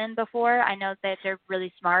driven before. I know that they're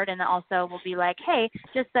really smart and also will be like, hey,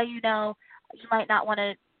 just so you know, you might not want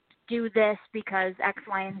to do this because X,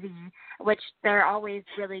 Y, and Z, which they're always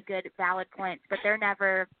really good, valid points, but they're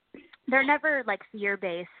never like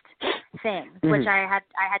fear-based things, which I had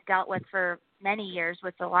dealt with for many years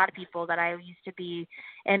with a lot of people that I used to be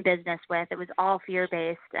in business with. It was all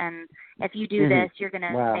fear-based, and if you do this, you're going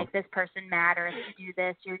to make this person mad, or if you do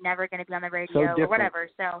this, you're never going to be on the radio or whatever.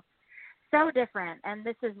 So different, and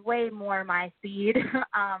this is way more my speed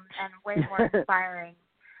and way more inspiring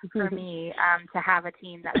for me to have a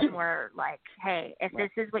team that's more like, hey, if this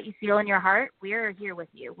is what you feel in your heart, we're here with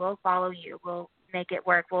you. We'll follow you. We'll make it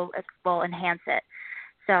work. We'll enhance it.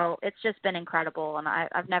 So it's just been incredible, and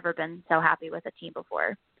I've never been so happy with a team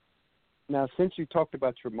before. Now, since you talked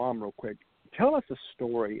about your mom real quick, tell us a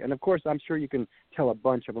story. And, of course, I'm sure you can tell a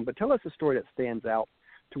bunch of them, but tell us a story that stands out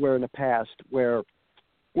to where in the past where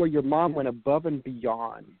your mom went above and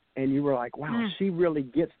beyond, and you were like, wow, she really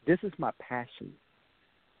gets this is my passion.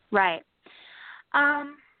 Right. I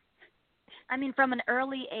mean, from an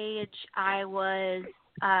early age, I was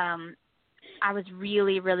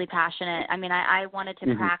really, really passionate. I mean, I wanted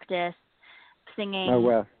to practice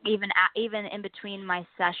singing even in between my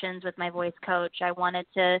sessions with my voice coach. I wanted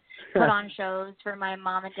to put on shows for my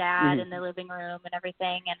mom and dad in the living room and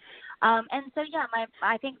everything. And so,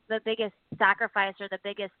 I think the biggest sacrifice or the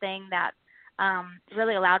biggest thing that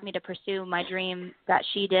really allowed me to pursue my dream that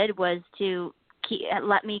she did was to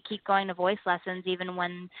let me keep going to voice lessons even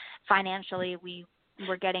when financially we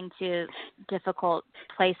were getting to difficult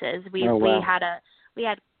places. We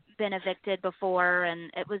had been evicted before,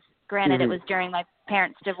 and it was granted it was during my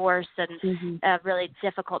parents' divorce and a really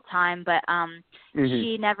difficult time, but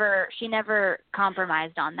she never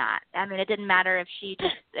compromised on that. I mean, it didn't matter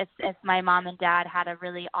if my mom and dad had a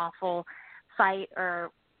really awful fight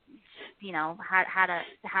or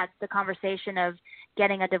had the conversation of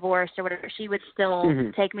getting a divorce or whatever, she would still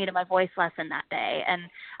take me to my voice lesson that day. And,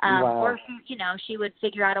 or she would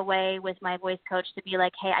figure out a way with my voice coach to be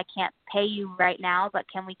like, hey, I can't pay you right now, but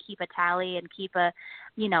can we keep a tally and keep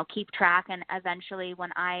track? And eventually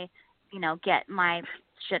when I, get my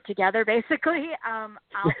shit together, basically, I'll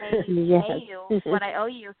pay you what I owe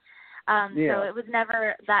you. So it was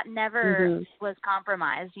never was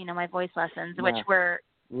compromised, my voise lessons, which were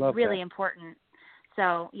really important.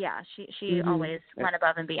 So she always went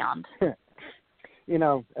above and beyond. And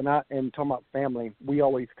talking about family, we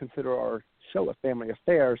always consider our show a family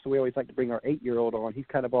affair, so we always like to bring our 8-year-old on. He's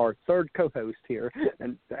kind of our third co-host here,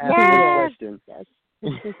 and ask him questions. Yes.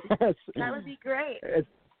 That would be great.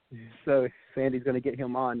 So Sandy's going to get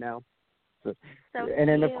him on now. So and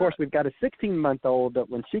then of course we've got a 16-month-old that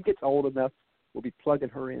when she gets old enough, we'll be plugging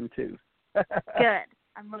her in too. Good.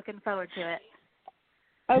 I'm looking forward to it.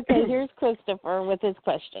 Okay, here's Christopher with his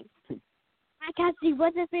question. Hi, Cassie.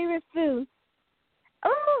 What's your favorite food?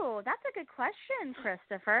 Oh, that's a good question,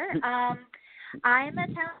 Christopher. I'm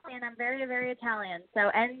Italian. I'm very, very Italian.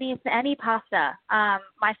 So any pasta.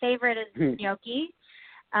 My favorite is gnocchi.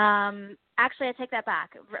 Actually, I take that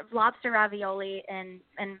back. Lobster ravioli and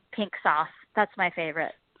pink sauce. That's my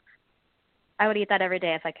favorite. I would eat that every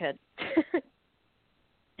day if I could.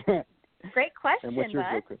 Great question, and what's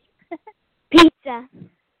yours, Bud. Pizza.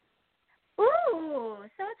 Ooh,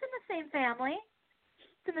 so it's in the same family.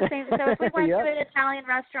 It's in the same. So if we went to an Italian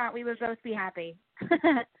restaurant, we would both be happy.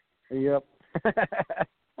 Yep. I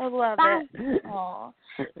love it. Aw.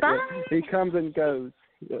 Bye. He comes and goes.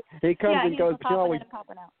 He comes and goes. He's popping in and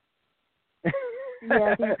popping out.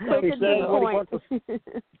 Yeah, he's he says what he wants to.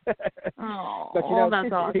 Oh,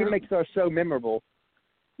 that's awesome. He makes our show memorable.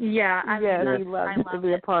 Yeah, he loves to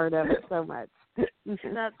be a part of it so much.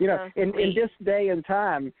 That's in this day and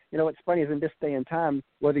time, what's funny is in this day and time,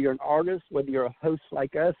 whether you're an artist, whether you're a host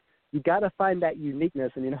like us, you got to find that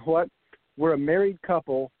uniqueness. And you know what? We're a married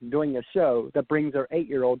couple doing a show that brings our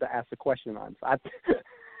 8-year-old to ask a question on. So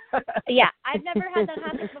Yeah, I've never had that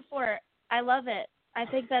happen before. I love it. I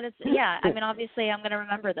think that it's, yeah, I mean, obviously I'm going to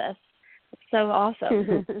remember this. It's so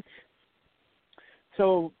awesome.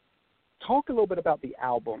 So talk a little bit about the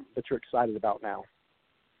album that you're excited about now.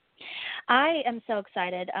 I am so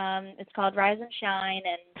excited. It's called Rise and Shine,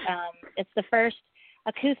 and it's the first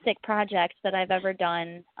acoustic project that I've ever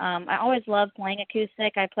done. I always love playing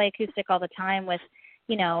acoustic. I play acoustic all the time with,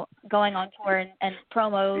 you know, going on tour and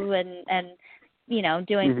promo and you know,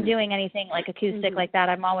 doing anything like acoustic like that.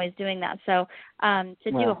 I'm always doing that. So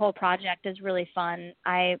to do a whole project is really fun.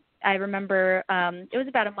 I remember it was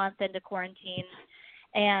about a month into quarantine,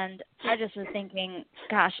 and I just was thinking,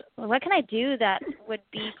 gosh, what can I do that would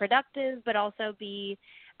be productive but also be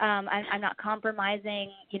I'm not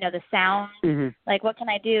compromising, you know, the sound. Like, what can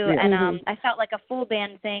I do? And I felt like a full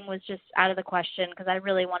band thing was just out of the question, because I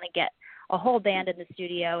really want to get a whole band in the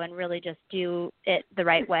studio and really just do it the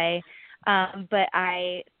right way. But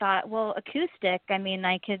I thought, well, acoustic, I mean,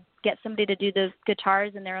 I could get somebody to do the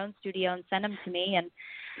guitars in their own studio and send them to me.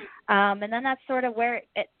 And then that's sort of where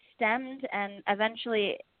it stemmed. And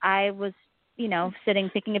eventually I was, you know,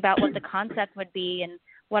 thinking about what the concept would be and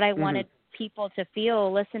what I wanted people to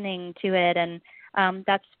feel listening to it. And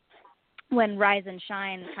that's when Rise and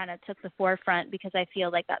Shine kind of took the forefront, because I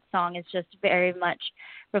feel like that song is just very much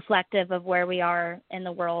reflective of where we are in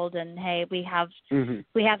the world. And hey, we have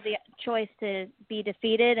the choice to be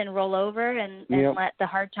defeated and roll over and let the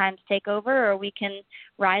hard times take over, or we can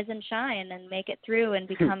rise and shine and make it through and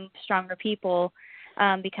become stronger people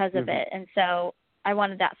because of it. And so I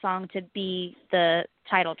wanted that song to be the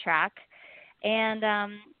title track.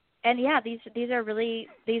 And yeah, these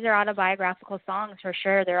are autobiographical songs for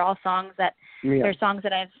sure. They're all songs that they're songs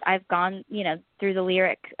that I've gone, you know, through the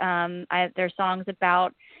lyric. They're songs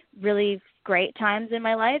about really great times in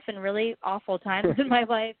my life and really awful times in my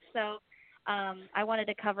life. So I wanted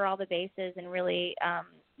to cover all the bases and really,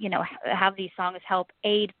 you know, have these songs help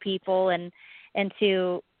aid people and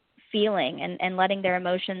into feeling and letting their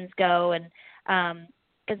emotions go. And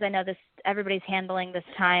because I know everybody's handling this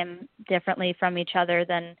time differently from each other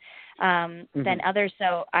than others.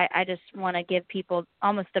 So I just want to give people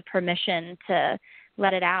almost the permission to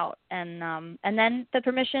let it out, and then the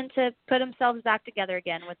permission to put themselves back together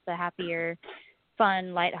again with the happier,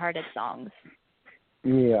 fun, lighthearted songs.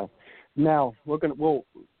 Yeah. Now we'll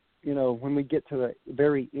you know, when we get to the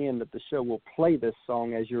very end of the show, we'll play this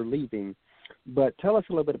song as you're leaving. But tell us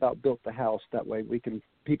a little bit about Built the House. That way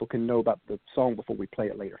people can know about the song before we play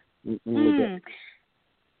it later.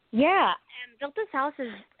 Yeah, and Built This House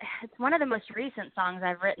it's one of the most recent songs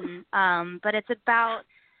I've written, but it's about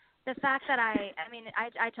the fact that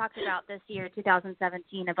I talked about this year,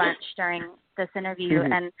 2017, a bunch during this interview,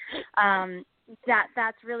 and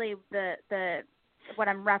that's really the what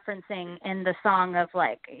I'm referencing in the song of,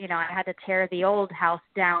 like, you know, I had to tear the old house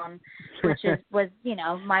down, which was, you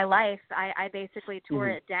know, my life. I basically tore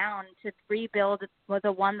it down to rebuild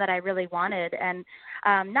the one that I really wanted. And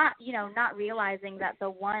not realizing that the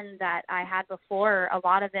one that I had before, a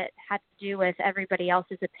lot of it had to do with everybody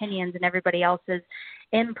else's opinions and everybody else's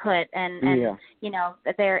input and you know,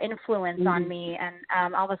 their influence on me.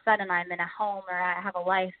 And all of a sudden I'm in a home, or I have a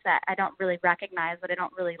life that I don't really recognize, that I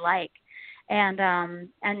don't really like. And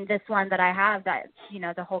this one that I have, that, you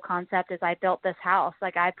know, the whole concept is I built this house.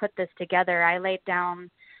 Like, I put this together. I laid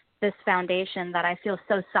down this foundation that I feel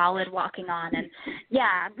so solid walking on. And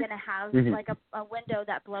yeah, I'm going to have like a window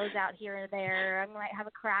that blows out here or there. I might have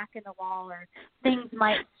a crack in the wall, or things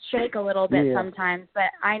might shake a little bit sometimes,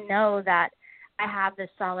 but I know that I have this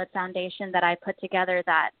solid foundation that I put together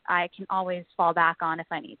that I can always fall back on if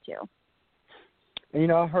I need to. And, you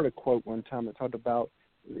know, I heard a quote one time that talked about,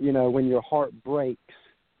 you know, when your heart breaks,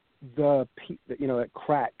 you know, it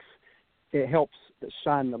cracks. It helps to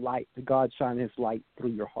shine the light, to God shine His light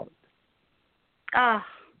through your heart. Oh,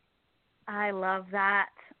 I love that.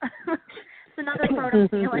 It's another quote I'm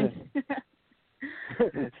feeling.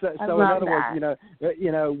 So in other words,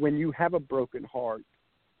 you know, when you have a broken heart,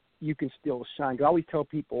 you can still shine. I always tell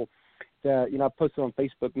people that, you know, I've posted on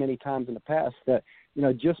Facebook many times in the past that, you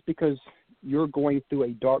know, just because you're going through a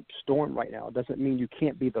dark storm right now doesn't mean you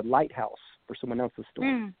can't be the lighthouse for someone else's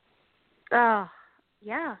storm. Oh,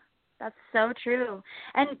 yeah, that's so true.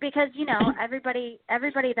 And because, you know, everybody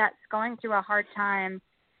that's going through a hard time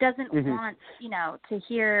doesn't want, you know, to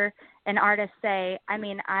hear an artist say, I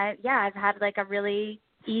mean, I've had like a really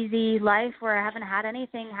easy life where I haven't had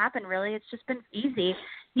anything happen really. It's just been easy.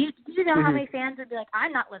 You know how many fans would be like,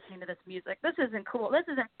 I'm not listening to this music. This isn't cool. This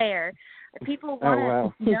isn't fair. People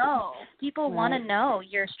want to know. People want to know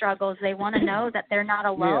your struggles. They want to know that they're not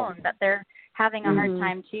alone, that they're having a hard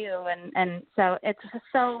time too, and so it's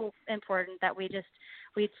so important that we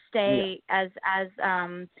stay as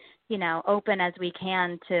open as we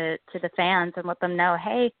can to the fans and let them know,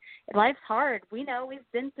 hey, life's hard. We know, we've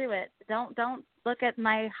been through it. Don't look at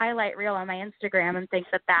my highlight reel on my Instagram and think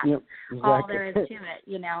that that's all there is to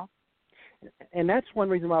it, And that's one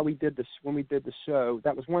reason why we did this. When we did the show,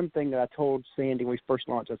 that was one thing that I told Sandy when we first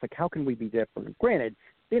launched. I was like, how can we be different? Granted,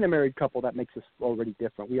 being a married couple, that makes us already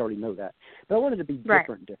different. We already know that. But I wanted to be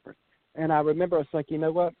different. And I remember I was like, you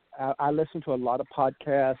know what? I listen to a lot of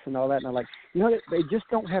podcasts and all that, and I'm like, they just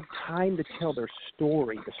don't have time to tell their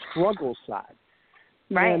story, the struggle side.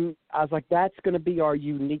 Right. And I was like, that's going to be our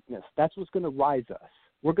uniqueness. That's what's going to rise us.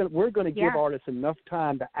 We're going to give artists enough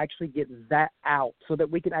time to actually get that out so that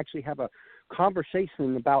we can actually have a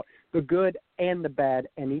conversation about the good and the bad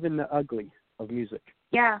and even the ugly of music.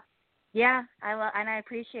 Yeah. I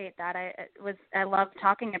appreciate that. I love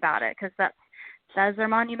talking about it because those are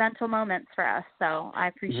monumental moments for us. So I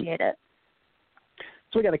appreciate it.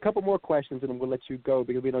 So we got a couple more questions and then we'll let you go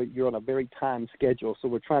because we know you're on a very time schedule. So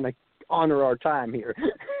we're trying to honor our time here.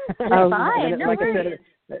 Oh, fine. No worries.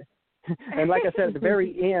 And like I said, at the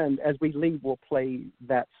very end, as we leave, we'll play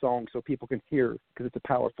that song so people can hear because it's a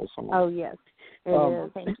powerful song. Oh, yes. It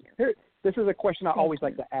is. Thank you. This is a question I always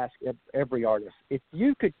like to ask every artist. If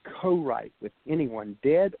you could co-write with anyone,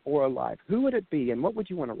 dead or alive, who would it be and what would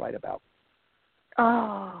you want to write about?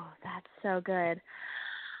 Oh, that's so good.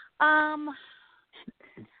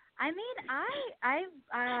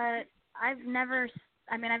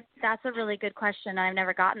 That's a really good question. I've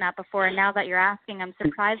never gotten that before, and now that you're asking, I'm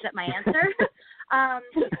surprised at my answer. I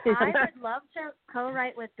would love to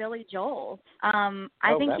co-write with Billy Joel. I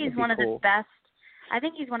think he's one of the best. I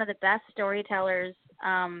think he's one of the best storytellers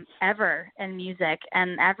ever in music,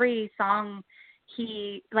 and every song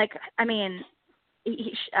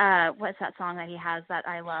what's that song that he has that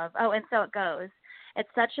I love? Oh, And So It Goes.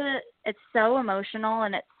 It's so emotional,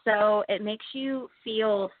 and it makes you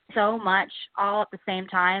feel so much all at the same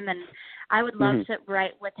time. And I would love to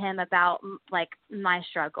write with him about like my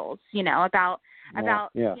struggles, about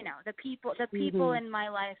the people in my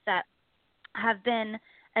life that have been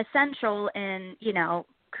essential in,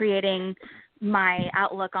 creating my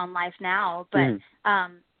outlook on life now. But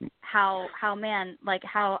how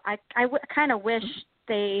I kind of wish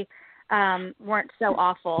they weren't so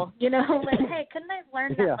awful, like, hey, couldn't I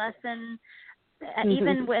learn that lesson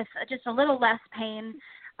even with just a little less pain?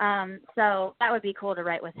 So that would be cool to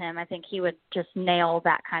write with him. I think he would just nail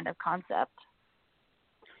that kind of concept.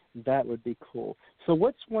 That would be cool. So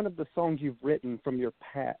what's one of the songs you've written from your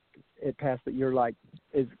past that you're like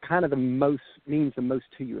is kind of means the most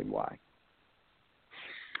to you, and why?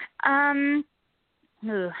 I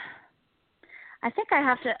think I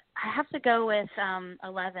have to go with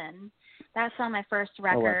 11. That's on my first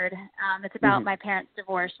record. It's about my parents'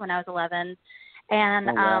 divorce when I was 11. And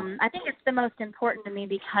I think it's the most important to me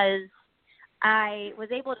because I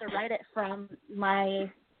was able to write it from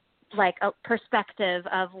my a perspective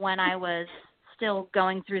of when I was still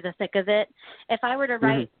going through the thick of it. If I were to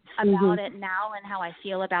write about it now and how I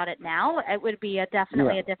feel about it now, it would be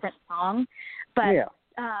definitely a different song. But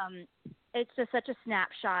it's just such a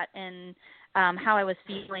snapshot in how I was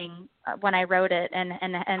feeling when I wrote it and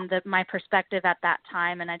my perspective at that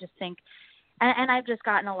time. And I just think, and I've just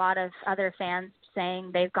gotten a lot of other fans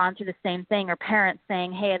saying they've gone through the same thing, or parents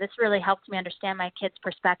saying, hey, this really helped me understand my kid's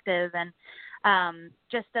perspective. And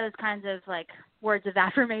just those kinds of words of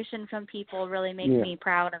affirmation from people really make me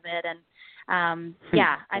proud of it. And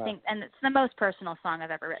I think, and it's the most personal song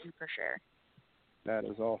I've ever written for sure. That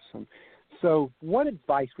is awesome. So what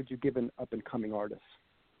advice would you give an up-and-coming artist?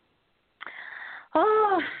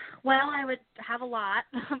 Oh, well, I would have a lot,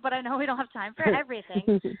 but I know we don't have time for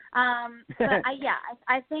everything.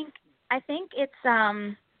 I think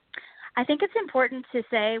it's important to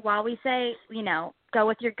say, while we say, go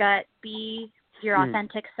with your gut, be your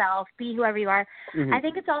authentic self, be whoever you are. I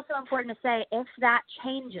think it's also important to say, if that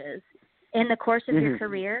changes in the course of your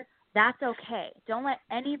career, that's okay. Don't let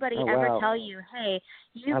anybody ever tell you, hey,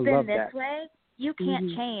 you've been this way. You can't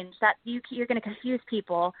change that. You're going to confuse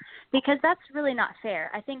people, because that's really not fair.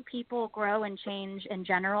 I think people grow and change in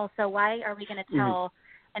general. So why are we going to tell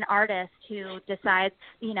an artist who decides,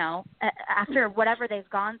 after whatever they've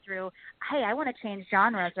gone through, hey, I want to change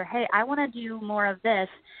genres, or hey, I want to do more of this,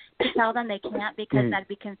 to tell them they can't, because that'd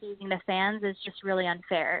be confusing to fans, is just really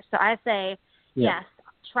unfair. So I say, yes,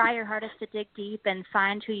 try your hardest to dig deep and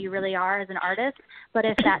find who you really are as an artist. But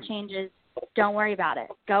if that changes, don't worry about it.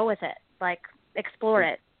 Go with it. Explore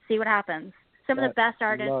it. See what happens. Some of the best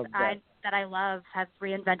artists that I love have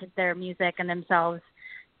reinvented their music and themselves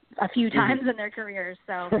a few times in their careers.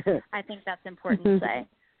 So I think that's important to say.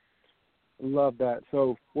 Love that.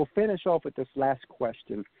 So we'll finish off with this last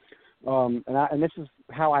question. And this is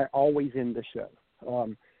how I always end the show.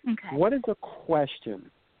 Okay. What is a question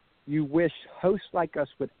you wish hosts like us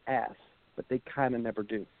would ask, but they kind of never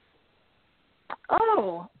do?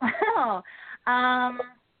 Oh,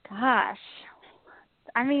 gosh.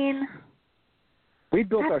 I mean, we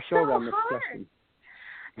built our show around this hard. question.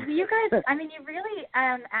 You guys, I mean, you really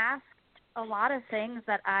asked a lot of things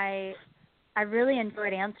that I really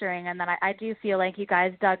enjoyed answering, and that I do feel like you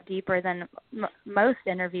guys dug deeper than most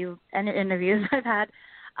interviews I've had.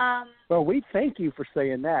 Well, we thank you for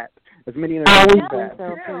saying that. As many interviews as you've had.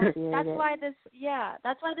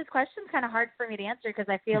 That's why this question's kind of hard for me to answer, because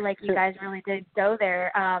I feel like you guys really did go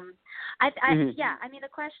there. I mean,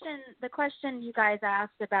 the question you guys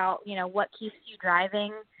asked about, what keeps you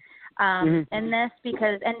driving in this,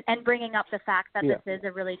 because and bringing up the fact that this is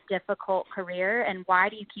a really difficult career, and why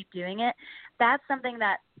do you keep doing it? That's something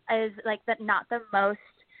that is not the most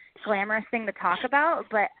glamorous thing to talk about,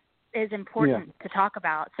 but is important to talk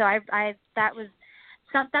about. So that's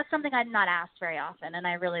something I'd not asked very often, and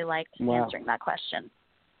I really liked answering that question.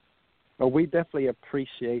 Well, we definitely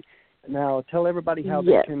appreciate. Now, tell everybody how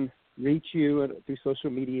they can reach you through social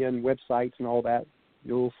media and websites and all that.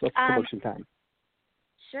 Your self-promotion time.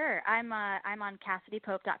 Sure. I'm on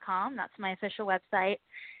CassadeePope.com. That's my official website.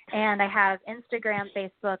 And I have Instagram,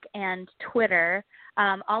 Facebook, and Twitter.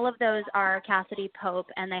 All of those are Cassadee Pope,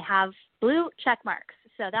 and they have blue check marks.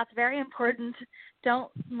 So that's very important.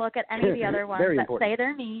 Don't look at any of the other ones that say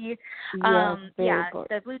they're me.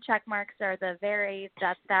 The blue check marks are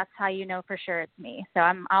that's how you know for sure it's me. So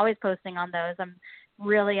I'm always posting on those. I'm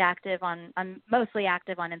mostly active on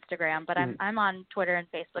Instagram, but I'm on Twitter and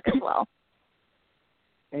Facebook as well.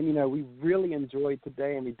 And, we really enjoyed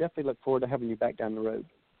today, and we definitely look forward to having you back down the road.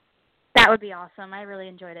 That would be awesome. I really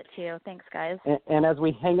enjoyed it, too. Thanks, guys. And as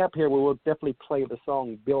we hang up here, we will definitely play the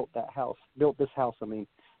song Built This House,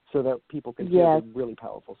 so that people can hear the really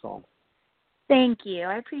powerful song. Thank you.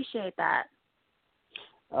 I appreciate that.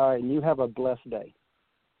 All right, and you have a blessed day.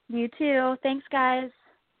 You too. Thanks, guys.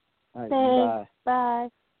 All right, bye.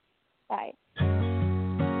 Bye.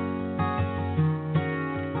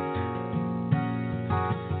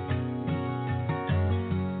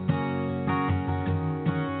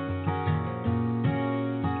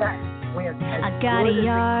 I got a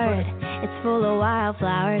yard, it's full of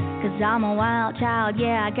wildflowers, 'cause I'm a wild child,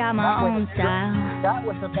 I got my own style.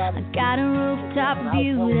 I got a rooftop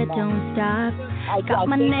view that don't stop, got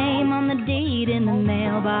my name on the deed in the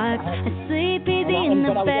mailbox. I sleep easy in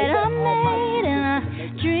the bed I made, and I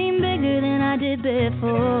dream bigger than I did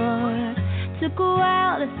before. Took a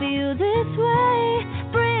while to feel this way,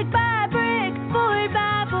 brick by brick, board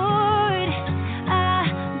by board. I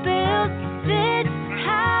built this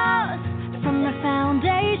house from the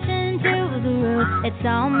foundation to the roof. It's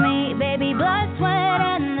on me, baby, blood, sweat,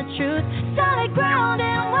 and the truth. Solid ground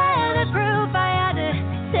and weatherproof. I had to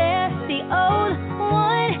tear the old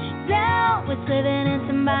one down. Was living in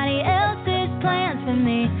somebody else's plans for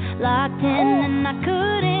me. Locked in and I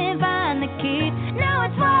couldn't find the key. Now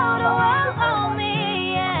it's wall to wall on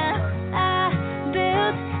me, I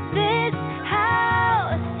built this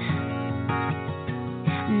house.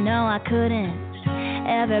 No, I couldn't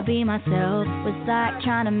ever be myself. Was like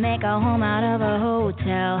trying to make a home out of a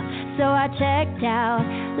hotel. So I checked out,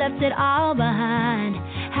 left it all behind.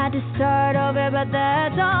 Had to start over, but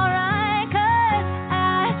that's alright, 'cause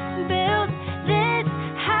I built this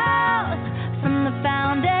house from the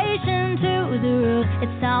foundation to the roof.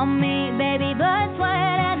 It's on me, baby, blood,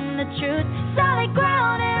 sweat, and the truth. Solid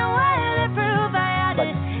ground and weatherproof. I had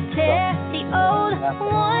to tear the old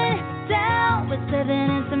one down. Was living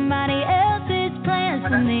in somebody else's plans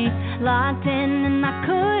for me. Locked in and I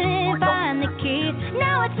couldn't find the key.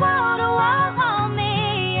 Now it's wall to wall on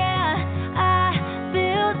me, I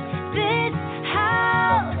built this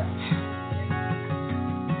house.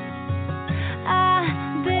 I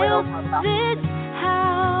built this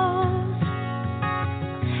house.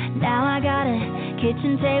 Now I got a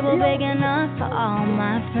kitchen table big enough for all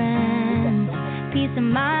my friends. Peace of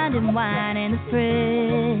mind and wine in the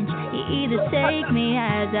fridge. You either take me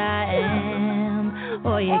as I am,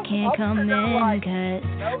 or you can't come in, 'cause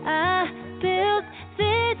I built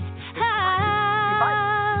this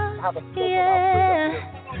house.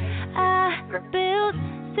 I built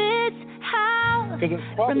this house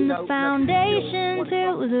from the foundation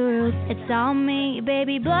to the roof. It's on me,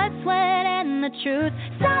 baby, blood, sweat, and the truth.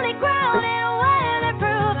 Solid ground and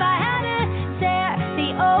weatherproof. I had to tear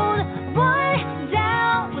the old one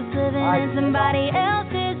down. Was living in somebody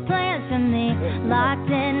else's plans for me. Locked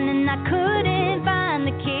in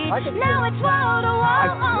Now it's wall to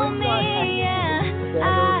wall on me. Yeah,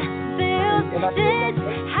 I built this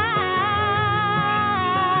house.